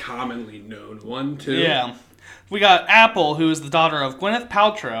very commonly known one, too. Yeah. We got Apple, who is the daughter of Gwyneth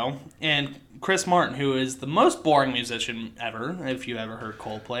Paltrow, and Chris Martin, who is the most boring musician ever, if you ever heard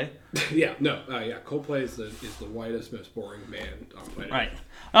Coldplay. Coldplay is the whitest, most boring band on planet. Right.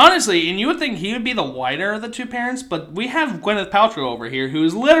 Honestly, and you would think he would be the whiter of the two parents, but we have Gwyneth Paltrow over here, who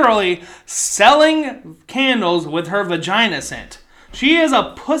is literally selling candles with her vagina scent. She is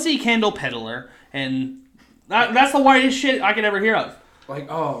a pussy candle peddler, And that's the whitest shit I could ever hear of. Like,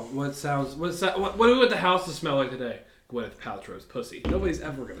 oh, what would the houses smell like today? Gwyneth Paltrow's pussy. Nobody's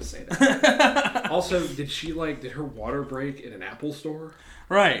ever gonna say that. Also, did her water break in an Apple store?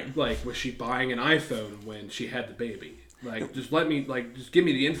 Right. Like, was she buying an iPhone when she had the baby? Like, just give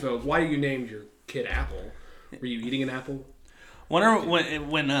me the info. Why you named your kid Apple? Were you eating an apple? Wonder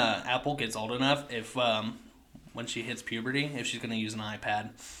when Apple gets old enough, if when she hits puberty, if she's gonna use an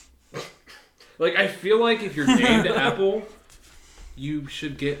iPad. Like, I feel like if you're named Apple, you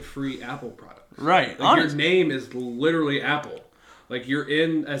should get free Apple products. Right. Like, your name is literally Apple. Like, you're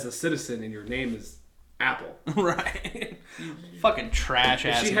in as a citizen and your name is Apple. Right. Fucking trash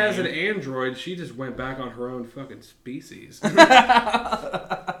ass. If she has an Android, she just went back on her own fucking species. God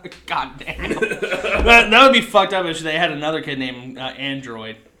damn. that would be fucked up if they had another kid named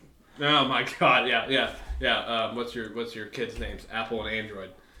Android. Oh my god, yeah. What's your kids' names? Apple and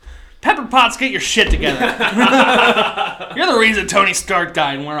Android. Pepper Potts, get your shit together. You're the reason Tony Stark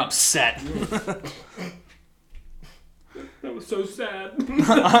died and we're upset. That was so sad.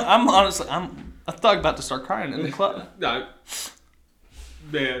 I'm honestly, I thought about to start crying in the club. No.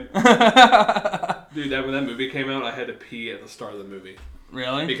 Man. Dude, when that movie came out, I had to pee at the start of the movie.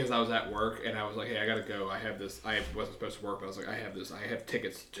 Really? Because I was at work and I was like, hey, I gotta go. I wasn't supposed to work, but I was like, I have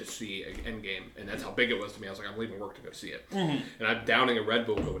tickets to see Endgame. And that's how big it was to me. I was like, I'm leaving work to go see it. Mm-hmm. And I'm downing a Red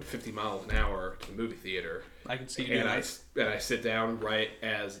Bull going 50 miles an hour to the movie theater. I can see you and I sit down right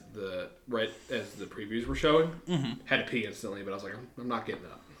as the previews were showing. Mm-hmm. Had to pee instantly, but I was like, I'm not getting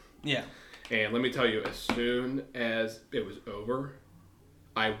up. Yeah. And let me tell you, as soon as it was over,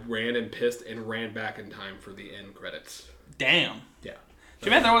 I ran and pissed and ran back in time for the end credits. Damn. Yeah. Too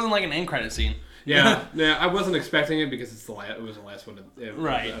bad there wasn't like an end credit scene. Yeah, I wasn't expecting it because it was the last one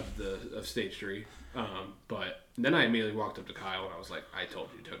of Stage 3. But then I immediately walked up to Kyle and I was like, I told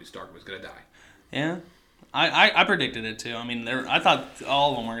you Tony Stark was gonna die. Yeah, I predicted it too. I mean, I thought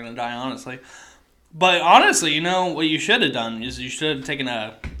all of them were gonna die, honestly. But honestly, you know what you should have done is you should have taken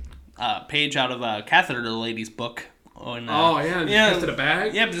a page out of Catheter the Lady's book. And, pissed in a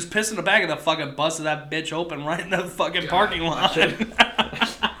bag? Yeah, just pissed in a bag and then fucking busted that bitch open right in the fucking parking lot.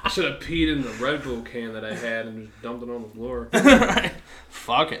 I should have peed in the Red Bull can that I had and just dumped it on the floor.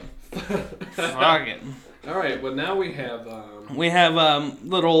 Fuck it. Fuck it. Alright, well now we have...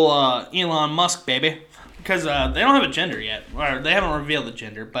 little Elon Musk, baby. Because they don't have a gender yet. Or they haven't revealed the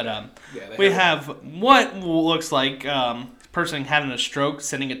gender. But we have what looks like a person having a stroke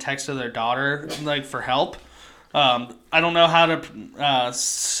sending a text to their daughter like for help. I don't know how to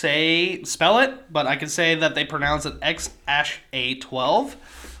spell it, but I can say that they pronounce it X-A12,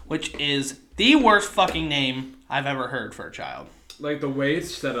 which is the worst fucking name I've ever heard for a child. Like, the way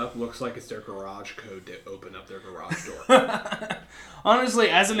it's set up looks like it's their garage code to open up their garage door. Honestly,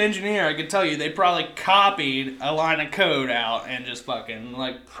 as an engineer, I could tell you they probably copied a line of code out and just fucking,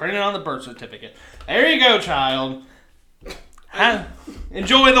 like, printed it on the birth certificate. There you go, child.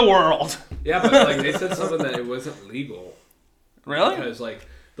 Enjoy the world. Yeah, but like they said something that it wasn't legal. Really? Because like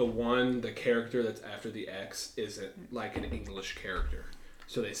the character that's after the X isn't like an English character,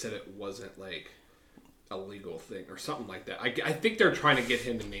 so they said it wasn't like a legal thing or something like that. I think they're trying to get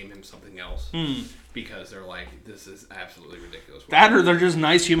him to name him something else because they're like, this is absolutely ridiculous. That or they're just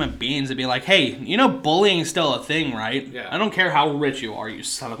nice human beings to be like, hey, you know bullying's still a thing, right? Yeah. I don't care how rich you are, you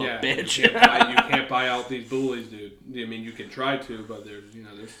son of a bitch. You can't buy out these bullies, dude. I mean, you can try to, but they're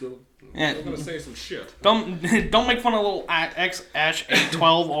still gonna say some shit. Don't make fun of little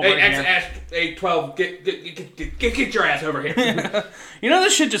X-A12 over here. Hey, X-A12, get your ass over here. You know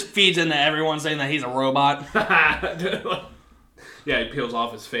this shit just feeds into everyone saying that he's a robot. Yeah, he peels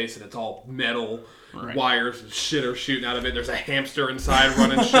off his face and it's all metal. Right. Wires and shit are shooting out of it. There's a hamster inside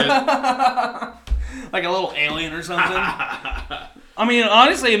running shit. Like a little alien or something. I mean,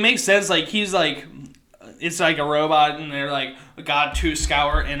 honestly, it makes sense. Like, he's like... It's like a robot, and they're like, got to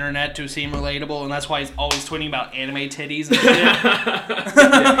scour internet to seem relatable, and that's why he's always tweeting about anime titties and shit.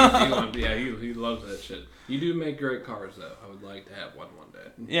 He loves that shit. You do make great cars, though. I would like to have one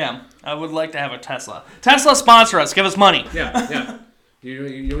day. Yeah, I would like to have a Tesla. Tesla, sponsor us. Give us money. Yeah. You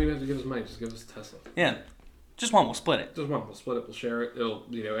don't even have to give us money. Just give us a Tesla. Yeah. Just one. We'll split it. Just one. We'll split it. We'll share it. It'll,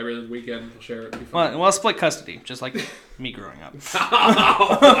 every weekend we'll share it. It'll be fun. Well, split custody, just like me growing up.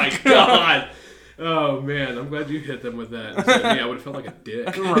 Oh, my God. Oh, man, I'm glad you hit them with that. Instead of me, I would have felt like a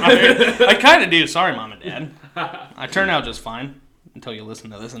dick. Right. I kind of do. Sorry, Mom and Dad. I turned out just fine until you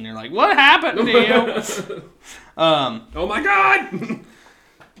listen to this and you're like, what happened to you? Oh, my God!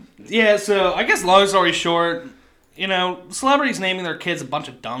 Yeah, so I guess long story short, celebrities naming their kids a bunch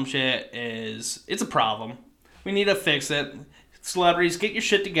of dumb shit it's a problem. We need to fix it. celebrities, get your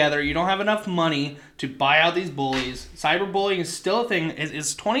shit together. You don't have enough money to buy out these bullies. Cyberbullying is still a thing.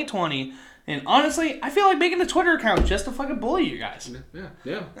 It's 2020. And honestly, I feel like making a Twitter account just to fucking bully you guys.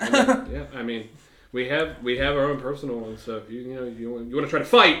 Yeah. I mean, we have our own personal ones, so if you want to try to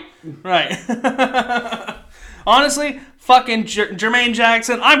fight, right? Honestly, fucking Jermaine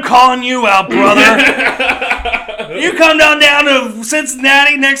Jackson, I'm calling you out, brother. You come down to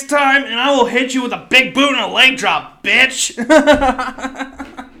Cincinnati next time, and I will hit you with a big boot and a leg drop, bitch. it's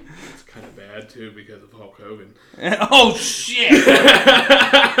kind of bad too because of Hulk Hogan. Oh shit!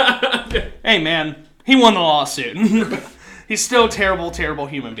 Hey man, he won the lawsuit. He's still a terrible, terrible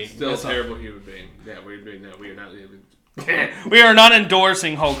human being. Still a terrible human being. Yeah, we are not. We are not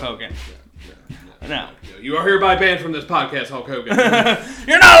endorsing Hulk Hogan. No. You are hereby banned from this podcast, Hulk Hogan.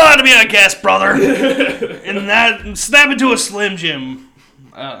 You're not allowed to be a guest, brother. And that snap into a Slim Jim.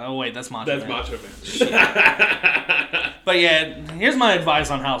 Oh wait, that's Macho Man. Macho Man. But yeah, here's my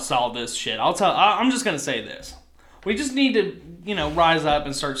advice on how to solve this shit. I'm just gonna say this: we just need to, rise up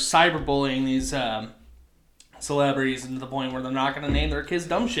and start cyberbullying these celebrities to the point where they're not gonna name their kids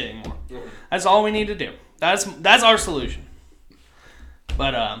dumb shit anymore. That's all we need to do. That's our solution.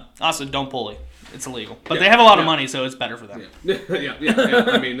 But also, don't bully. It's illegal. But they have a lot of money, so it's better for them. Yeah.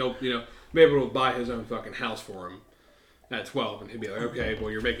 I mean, they'll be able to buy his own fucking house for him at 12, and he'd be like, okay,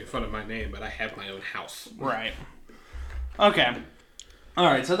 well, you're making fun of my name, but I have my own house. Right. Okay. All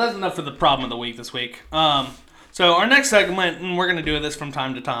right, so that's enough for the problem of the week this week. So our next segment, and we're going to do this from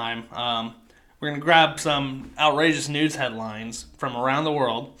time to time, we're going to grab some outrageous news headlines from around the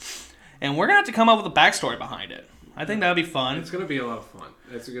world, and we're going to have to come up with a backstory behind it. I think that would be fun. It's going to be a lot of fun.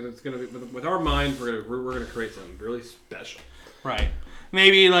 It's going to be with our minds. We're going to create something really special. Right.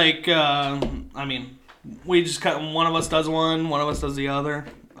 Maybe we just one of us does one of us does the other.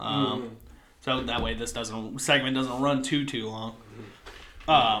 So that way this segment doesn't run too long.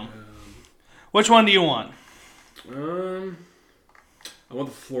 Which one do you want? I want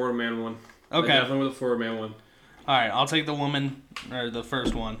the Florida Man one. Okay. I definitely want the Florida Man one. All right, I'll take the woman, or the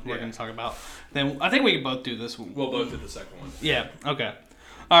first one we're going to talk about. Then I think we can both do this one. We'll both do the second one. Yeah, okay.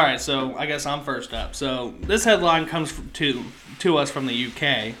 All right, so I guess I'm first up. So this headline comes to us from the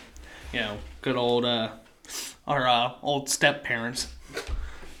UK. Good old, our old step-parents.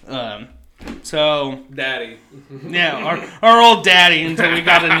 So... Daddy. Yeah, our old daddy until we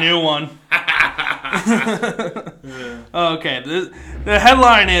got a new one. Okay, the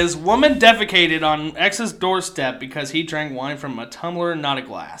headline is, woman defecated on ex's doorstep because he drank wine from a tumbler, not a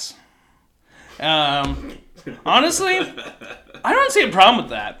glass. Honestly, I don't see a problem with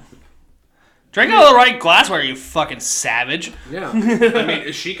that. Drink out of the right glassware, you fucking savage. Yeah. I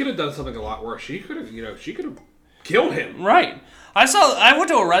mean, she could have done something a lot worse. She could have killed him. Right. I went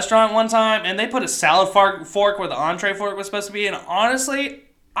to a restaurant one time, and they put a salad fork where the entree fork was supposed to be, and honestly,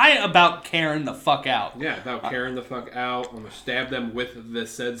 I about Karen the fuck out. Yeah, about Karen the fuck out. I'm gonna stab them with the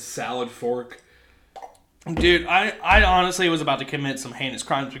said salad fork. Dude, I honestly was about to commit some heinous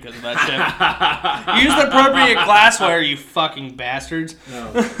crimes because of that shit. Use the appropriate glassware, you fucking bastards.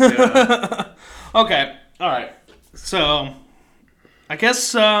 Oh, yeah. Okay, alright. So, I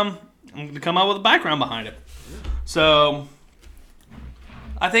guess I'm going to come up with a background behind it. So,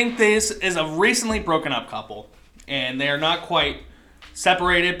 I think this is a recently broken up couple. And they are not quite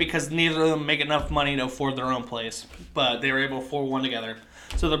separated because neither of them make enough money to afford their own place. But they were able to afford one together.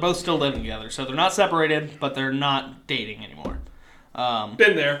 So they're both still living together. So they're not separated, but they're not dating anymore.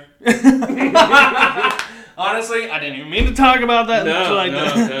 Been there. Honestly, I didn't even mean to talk about that. No,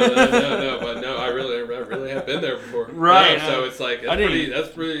 but no, I really have been there before. Right. No, so it's like,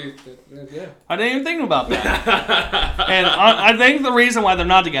 that's pretty, yeah. I didn't even think about that. And I think the reason why they're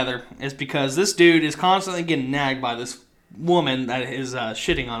not together is because this dude is constantly getting nagged by this woman that is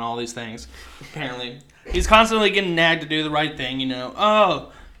shitting on all these things, apparently. He's constantly getting nagged to do the right thing,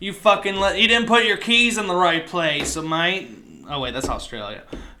 Oh, you fucking you didn't put your keys in the right place, mate. Oh, wait, that's Australia.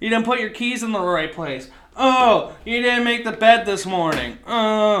 You didn't put your keys in the right place. Oh, you didn't make the bed this morning.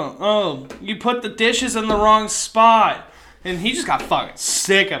 Oh, you put the dishes in the wrong spot. And he just got fucking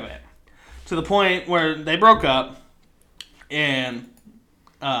sick of it. To the point where they broke up. And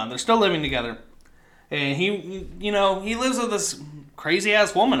they're still living together. And he lives with this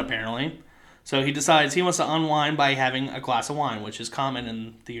crazy-ass woman, apparently. So he decides he wants to unwind by having a glass of wine, which is common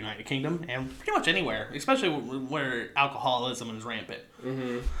in the United Kingdom and pretty much anywhere, especially where alcoholism is rampant.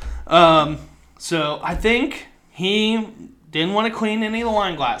 Mm-hmm. So I think he didn't want to clean any of the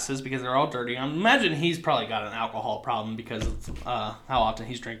wine glasses because they're all dirty. I imagine he's probably got an alcohol problem because of how often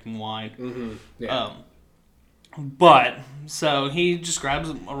he's drinking wine. Mm-hmm. Yeah. But, so he just grabs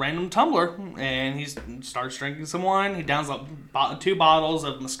a random tumbler and he starts drinking some wine. He downs up 2 bottles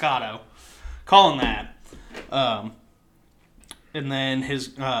of Moscato. Call him that. And then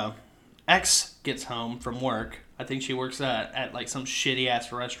his ex gets home from work. I think she works at like some shitty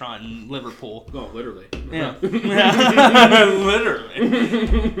ass restaurant in Liverpool. Oh, literally. Yeah. Literally.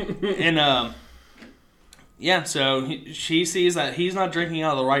 And, yeah, so she sees that he's not drinking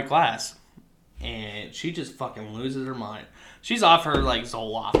out of the right glass. And she just fucking loses her mind. She's off her, like,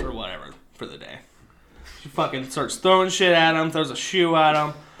 Zoloft or whatever for the day. She fucking starts throwing shit at him, throws a shoe at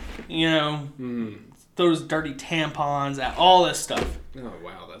him, you know, throws dirty tampons at all this stuff. Oh,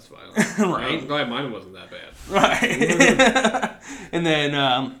 wow, that's violent. Right. I'm glad mine wasn't that bad. Right. And then,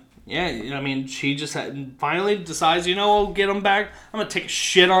 yeah, I mean, she just finally decides, you know, we'll get him back. I'm going to take a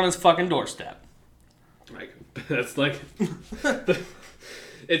shit on his fucking doorstep. Like, that's like...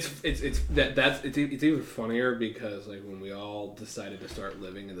 It's even funnier because like when we all decided to start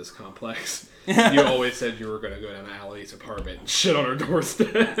living in this complex, you always said you were going to go down to Allie's apartment and shit on her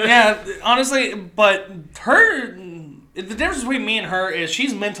doorstep. Yeah, honestly, but the difference between me and her is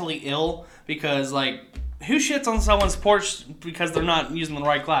she's mentally ill because like who shits on someone's porch because they're not using the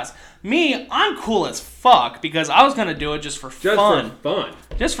right glass? Me, I'm cool as fuck because I was going to do it just for fun.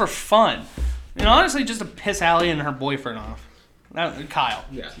 Just for fun. And honestly, just to piss Allie and her boyfriend off. Kyle.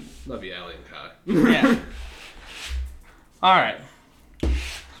 Yeah, love you, Allie and Kyle. Yeah. All right.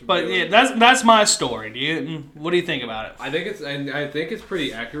 But yeah, that's my story. What do you think about it? I think it's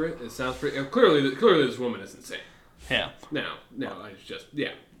pretty accurate. It sounds pretty clearly this woman is insane. Yeah. No, I just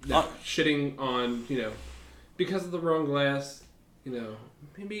shitting on because of the wrong glass.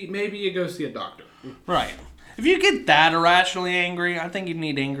 Maybe you go see a doctor. Right. If you get that irrationally angry, I think you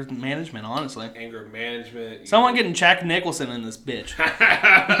need anger management, honestly. Anger management. Someone getting Jack Nicholson in this bitch.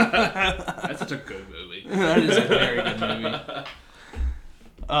 That's such a good movie. That is a very good movie.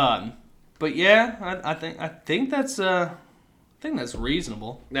 But yeah, I think that's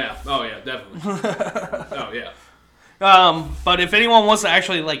reasonable. Yeah. Oh yeah, definitely. Oh yeah. But if anyone wants to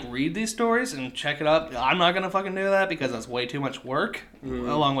actually like read these stories and check it up, I'm not gonna fucking do that because that's way too much work,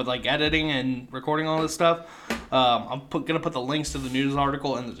 along with like editing and recording all this stuff. I'm gonna put the links to the news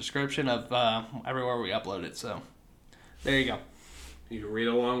article in the description of everywhere we upload it. So there you go. You can read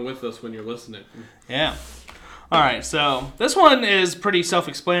along with us when you're listening. Yeah. All right. So this one is pretty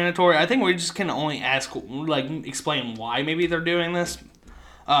self-explanatory. I think we just can only explain why maybe they're doing this.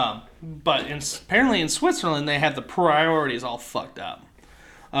 But apparently in Switzerland, they have the priorities all fucked up.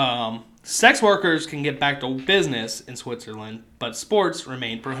 Sex workers can get back to business in Switzerland, but sports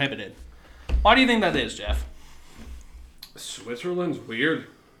remain prohibited. Why do you think that is, Jeff? Switzerland's weird.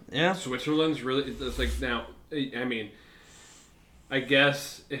 Yeah? Switzerland's really... It's like, now, I mean... I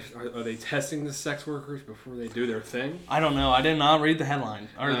guess are they testing the sex workers before they do their thing? I don't know. I did not read the headline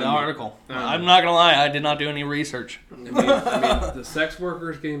or the article. I'm not gonna lie. I did not do any research. I mean, the sex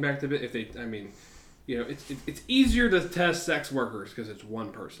workers getting back to it's easier to test sex workers because it's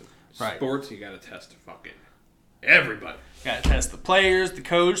one person. Right. Sports, you got to test fucking everybody. Got to test the players, the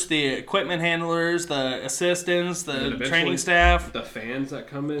coach, the equipment handlers, the assistants, the training staff, the fans that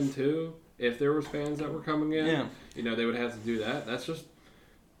come in too. If there was fans that were coming in, yeah. They would have to do that. That's just...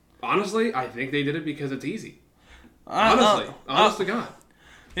 Honestly, I think they did it because it's easy. Honest to God.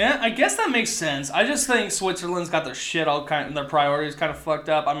 Yeah, I guess that makes sense. I just think Switzerland's got their shit their priorities kind of fucked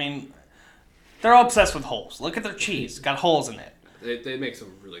up. I mean, they're all obsessed with holes. Look at their cheese. It's got holes in it. They make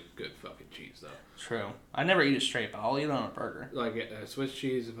some really good fucking cheese, though. True. I never eat it straight, but I'll eat it on a burger. Like, Swiss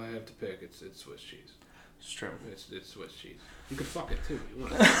cheese, if I have to pick, it's Swiss cheese. It's true. It's Swiss cheese. You could fuck it too. If you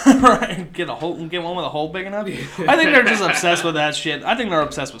want Right. Get one with a hole big enough. I think they're just obsessed with that shit. I think they're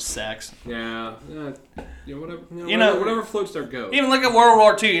obsessed with sex. Yeah. Whatever floats their goat. Even look at World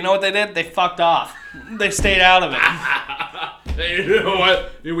War II. You know what they did? They fucked off. They stayed out of it. You know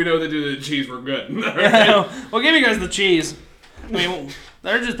what? We know they do the cheese. We're good. We'll give you guys the cheese. I mean,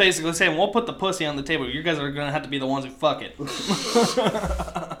 they're just basically saying, we'll put the pussy on the table. You guys are going to have to be the ones who fuck it.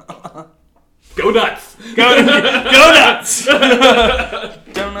 Go nuts! Go nuts!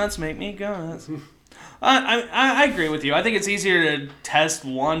 Donuts make me go nuts. I agree with you. I think it's easier to test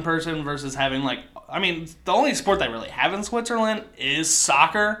one person versus having the only sport they really have in Switzerland is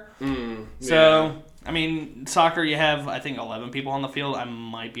soccer. So, I mean, soccer, you have, I think, 11 people on the field. I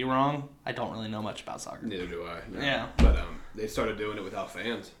might be wrong. I don't really know much about soccer. Neither do I. No. Yeah. But they started doing it without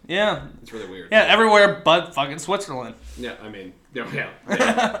fans. Yeah. It's really weird. Yeah, everywhere but fucking Switzerland. Yeah, I mean,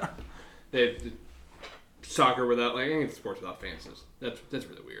 yeah. They soccer without sports without fans. That's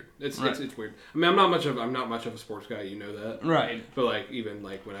really weird. It's weird. I mean, I'm not much of a sports guy. You know that, right? But even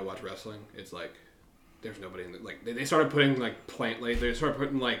when I watch wrestling, it's like there's nobody in the, like, they started putting, like, they started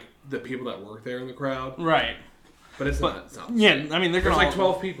putting, like, the people that work there in the crowd. Right. But it's not. Yeah, I mean, they're There's going like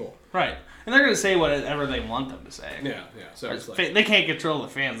 12 people. Right. And they're going to say whatever they want them to say. Yeah. So it's like... They can't control the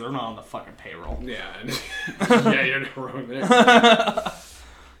fans. They're not on the fucking payroll. Yeah. Yeah, you're not wrong there.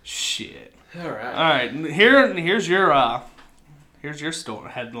 Shit. All right. All right. Here's your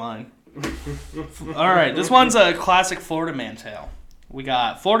story headline. All right. This one's a classic Florida man tale. We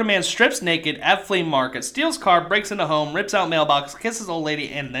got Florida man strips naked at flea market, steals car, breaks into home, rips out mailbox, kisses old lady,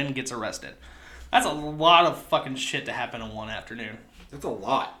 and then gets arrested. That's a lot of fucking shit to happen in one afternoon. That's a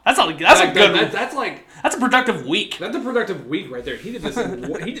lot. That's a good. That's a productive week. That's a productive week right there. He did this.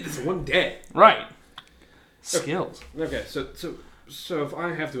 In one day. Right. Skills. Okay, so if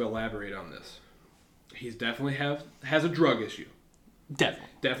I have to elaborate on this, he's definitely has a drug issue.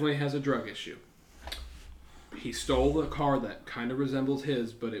 Definitely has a drug issue. He stole a car that kind of resembles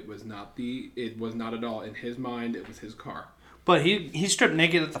his, but it was not at all in his mind. It was his car. But he stripped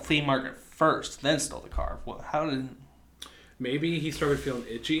naked at the flea market first, then stole the car. How did? Maybe he started feeling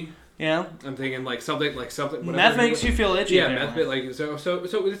itchy. Yeah. I'm thinking like something. Meth makes you feel itchy. Yeah, meth. But like so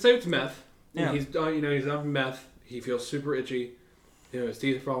let's say it's meth. Yeah. He's he's on meth. He feels super itchy. His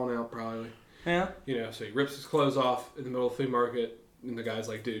teeth are falling out probably. Yeah. So he rips his clothes off in the middle of the flea market, and the guy's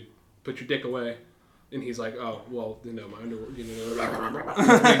like, "Dude, put your dick away." And he's like, "Oh, well, my underwear."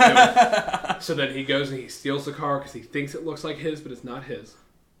 So then he goes and he steals the car because he thinks it looks like his, but it's not his.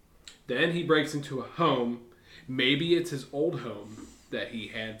 Then he breaks into a home. Maybe it's his old home that he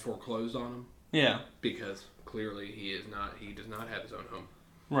had foreclosed on him. Yeah. Because clearly he does not have his own home.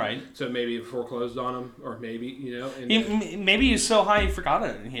 Right. So maybe it foreclosed on him, or maybe, And maybe he's so high he forgot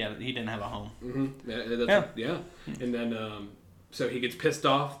it and he didn't have a home. Mm-hmm. Yeah. And then, so he gets pissed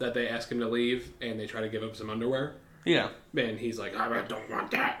off that they ask him to leave and they try to give him some underwear. Yeah. And he's like, I don't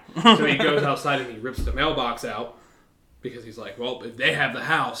want that. So he goes outside and he rips the mailbox out because he's like, well, if they have the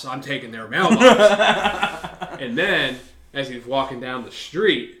house, I'm taking their mailbox. And then, as he's walking down the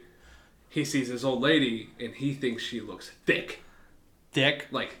street, he sees this old lady and he thinks she looks thick. Thick?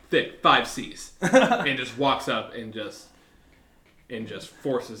 Like thick, 5 C's. And just walks up and just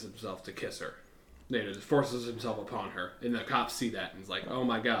forces himself to kiss her. Just forces himself upon her. And the cops see that and he's like, oh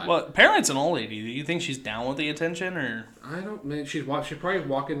my God. Well, apparently it's an old lady. Do you think she's down with the attention, or? I don't, man. She's probably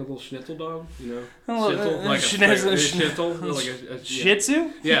walking a little schnitzel dog, Schnitzel? Like a schnitzel. Like a Shih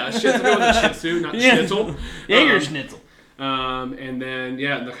Tzu? Yeah, a schnitzel with a shih tzu, not schnitzel. Jaeger schnitzel. And then,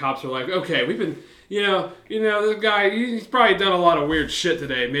 and the cops are like, okay, we've been, this guy, he's probably done a lot of weird shit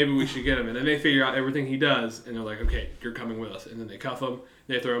today. Maybe we should get him. And then they figure out everything he does, and they're like, okay, you're coming with us. And then they cuff him,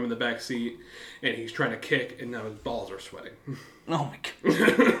 they throw him in the back seat, and he's trying to kick, and now his balls are sweating. Oh my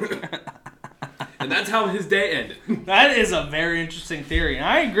God. And that's how his day ended. That is a very interesting theory, and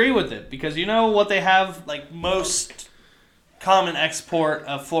I agree with it, because you know what they have, like, most common export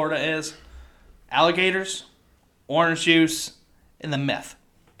of Florida is? Alligators, orange juice, and the meth.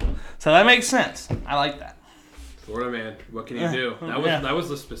 So that makes sense. I like that. Florida man, what can you do? That was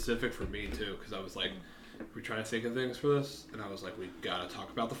the specific for me too, because I was like, we're trying to think of things for this, and I was like, we gotta talk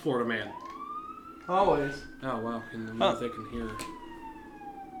about the Florida man. Always. Oh wow, they can hear.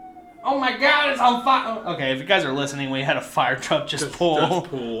 Oh my God, it's on fire! Okay, if you guys are listening, we had a fire truck just pull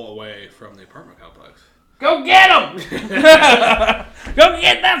away from the apartment complex. Go get him! Go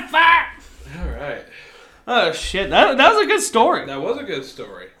get that fire! All right. Oh shit, that was a good story. That was a good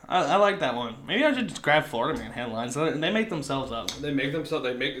story. I like that one. Maybe I should just grab Florida man headlines. They make themselves up.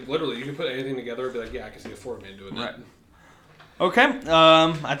 Literally, you can put anything together and be like, yeah, I can see a Florida man doing that. Right. Okay,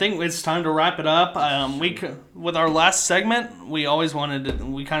 I think it's time to wrap it up. With our last segment, we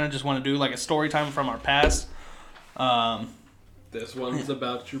kind of just want to do like a story time from our past. This one's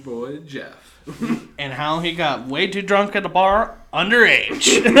about your boy Jeff. And how he got way too drunk at the bar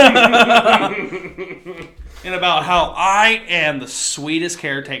underage. And about how I am the sweetest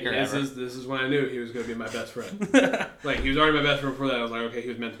caretaker ever. This is when I knew he was going to be my best friend. Like, he was already my best friend before that. I was like, okay, he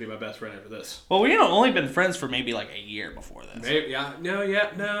was meant to be my best friend after this. Well, we had only been friends for maybe like a year before this. Maybe,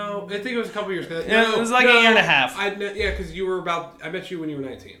 no. I think it was a couple years. It was like a year and a half. Because you were I met you when you were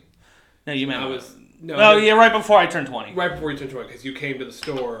 19. No, you meant... right before I turned 20. Right before you turned 20, because you came to the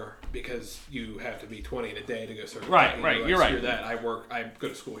store because you have to be 20 in a day to go serve. Right, you're right. Screw that. I go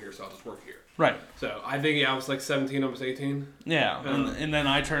to school here, so I'll just work here. Right. So I think I was like 17, almost 18. Yeah, and then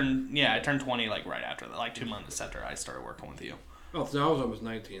I turned 20 like right after that, like 2 months after I started working with you. Oh, so I was almost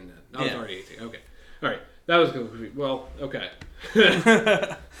 19 then. I was already 18. Okay. All right. That was good. Well, okay.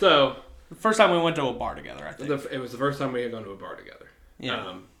 So the first time we went to a bar together, I think. It was the first time we had gone to a bar together.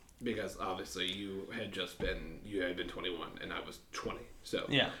 Yeah. because obviously you had been 21 and I was 20. So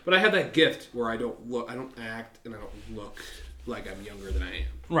Yeah. But I had that gift where I don't act, and I don't look like I'm younger than I am.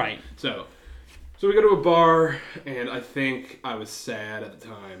 Right. So we go to a bar, and I think I was sad at the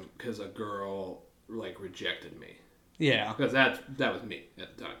time because a girl like rejected me. Yeah. Because that was me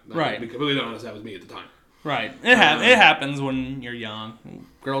at the time. Right. To be completely honest, that was me at the time. Right. It happens when you're young.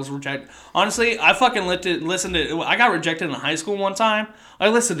 Girls reject. Honestly, I fucking listened to. I got rejected in high school one time. I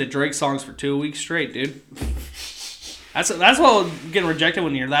listened to Drake songs for 2 weeks straight, dude. That's what getting rejected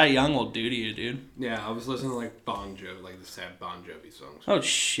when you're that young will do to you, dude. Yeah, I was listening to like Bon Jovi, like the sad Bon Jovi songs. Oh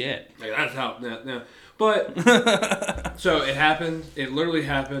shit. Like that's how. No. But so it happened. It literally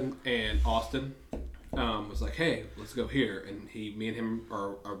happened, and Austin was like, "Hey, let's go here." And me and him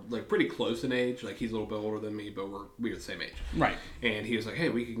are like pretty close in age. Like he's a little bit older than me, but we're the same age. Right. And he was like, "Hey,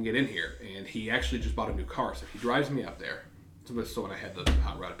 we can get in here." And he actually just bought a new car, so he drives me up there. So this is when I had the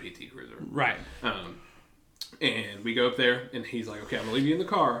Hot Rod PT Cruiser. Right. And we go up there, and he's like, "Okay, I'm gonna leave you in the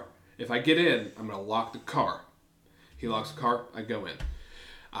car. If I get in, I'm gonna lock the car." He locks the car. I go in.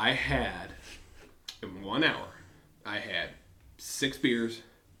 I had in 1 hour, I had 6 beers,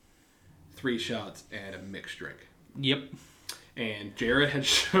 3 shots, and a mixed drink. Yep. And Jared had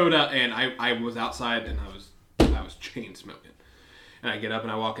showed up, and I was outside, and I was chain smoking. And I get up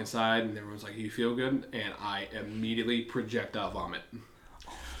and I walk inside, and everyone's like, "You feel good?" And I immediately projectile vomit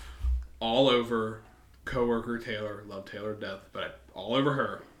all over coworker Taylor. Love Taylor to death, but all over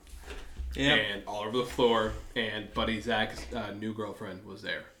her. Yeah. And all over the floor. And buddy Zach's new girlfriend was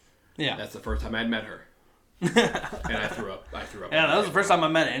there. Yeah. That's the first time I'd met her. And I threw up. Yeah, that was the first time I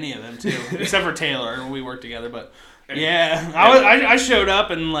met any of them too, except for Taylor, and we worked together. But yeah, I showed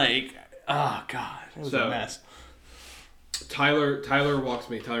up and like, oh god, it was a mess. Tyler walks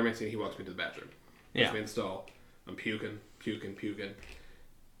me. Tyler Mancini, he walks me to the bathroom. Yeah. Puts me in the stall. I'm puking.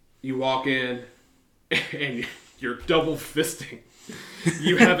 You walk in, and you're double fisting.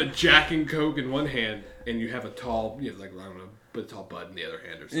 You have a Jack and Coke in one hand, and you have a tall, I don't know, but a tall bud in the other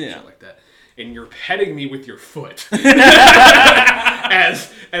hand or some shit like that. And you're petting me with your foot as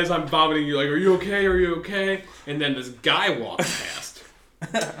I'm vomiting. You're like, "Are you okay? Are you okay?" And then this guy walks past,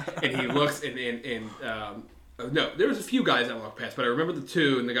 and he looks no, there was a few guys that walked past, but I remember the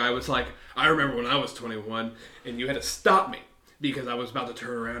 2, and the guy was like, "I remember when I was 21, and you had to stop me because I was about to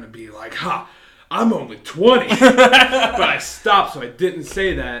turn around and be like, ha, I'm only 20. But I stopped, so I didn't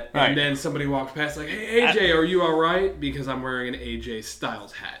say that. Right. And then somebody walked past like, "Hey, AJ, are you all right?" Because I'm wearing an AJ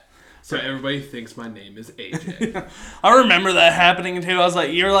Styles hat. So everybody thinks my name is AJ. I remember that happening too. I was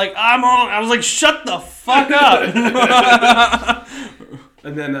like, "You're like, I'm on." I was like, "Shut the fuck up."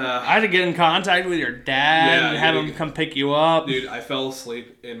 And then I had to get in contact with your dad and have him come pick you up. Dude, I fell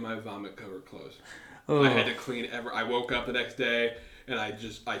asleep in my vomit-covered clothes. Ugh. I had to clean I woke up the next day, and I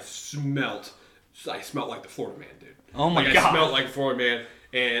smelled like the Florida man, dude. Oh my God. god. I smelled like a Florida man,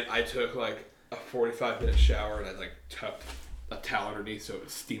 and I took like a 45-minute shower, and I like tucked a towel underneath so it would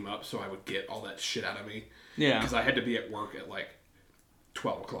steam up so I would get all that shit out of me. Yeah. Because I had to be at work at like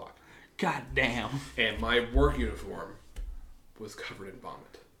 12 o'clock. God damn. And my work uniform was covered in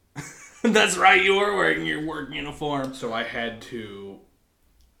vomit. That's right, you were wearing your work uniform. So I had to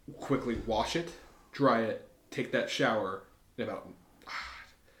quickly wash it, dry it, take that shower in about,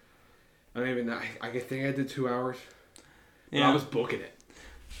 I think I did 2 hours. Yeah. I was booking it.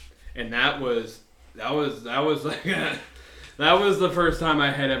 And that was like, that was the first time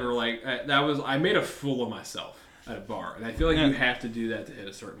I had ever I made a fool of myself at a bar. And I feel like you have to do that to hit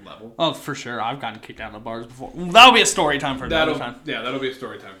a certain level. Oh, for sure. I've gotten kicked out of bars before. That'll be a story time for another time. Yeah, that'll be a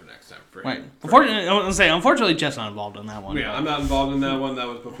story time for next time. Right. Unfortunately, Jeff's not involved in that one. Yeah, I'm not involved in that one. That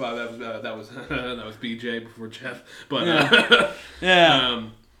was before. That was BJ before Jeff. But yeah.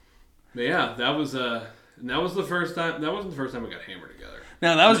 But yeah, that was the first time. That wasn't the first time we got hammered together.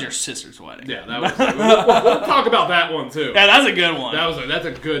 No, that was your sister's wedding. Yeah, that was. We'll talk about that one too. Yeah, that's a good one. That's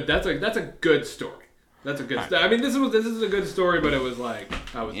a good story. That's a good. I mean, this is a good story, but it was like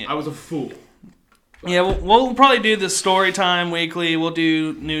I was a fool. Yeah, we'll probably do the story time weekly. We'll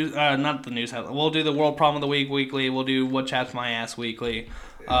do not the news. We'll do the world problem of the week weekly. We'll do what chaps my ass weekly.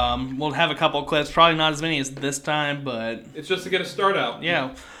 We'll have a couple clips. Probably not as many as this time, but it's just to get a start out.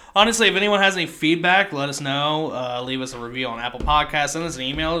 Yeah. Honestly, if anyone has any feedback, let us know. Leave us a review on Apple Podcasts. Send us an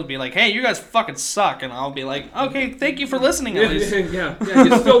email. It'll be like, "Hey, you guys fucking suck," and I'll be like, "Okay, thank you for listening." At least. Yeah,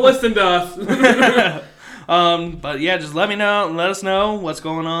 you still listen to us. But yeah, just let us know what's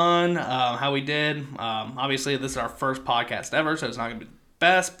going on, how we did. Obviously, this is our first podcast ever, so it's not going to be the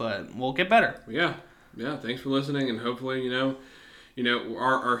best, but we'll get better. Yeah. Thanks for listening, and hopefully,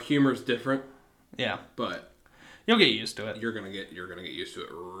 our humor's different. Yeah. But You'll get used to it. You're gonna get used to it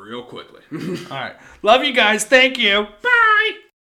real quickly. All right. Love you guys. Thank you. Bye.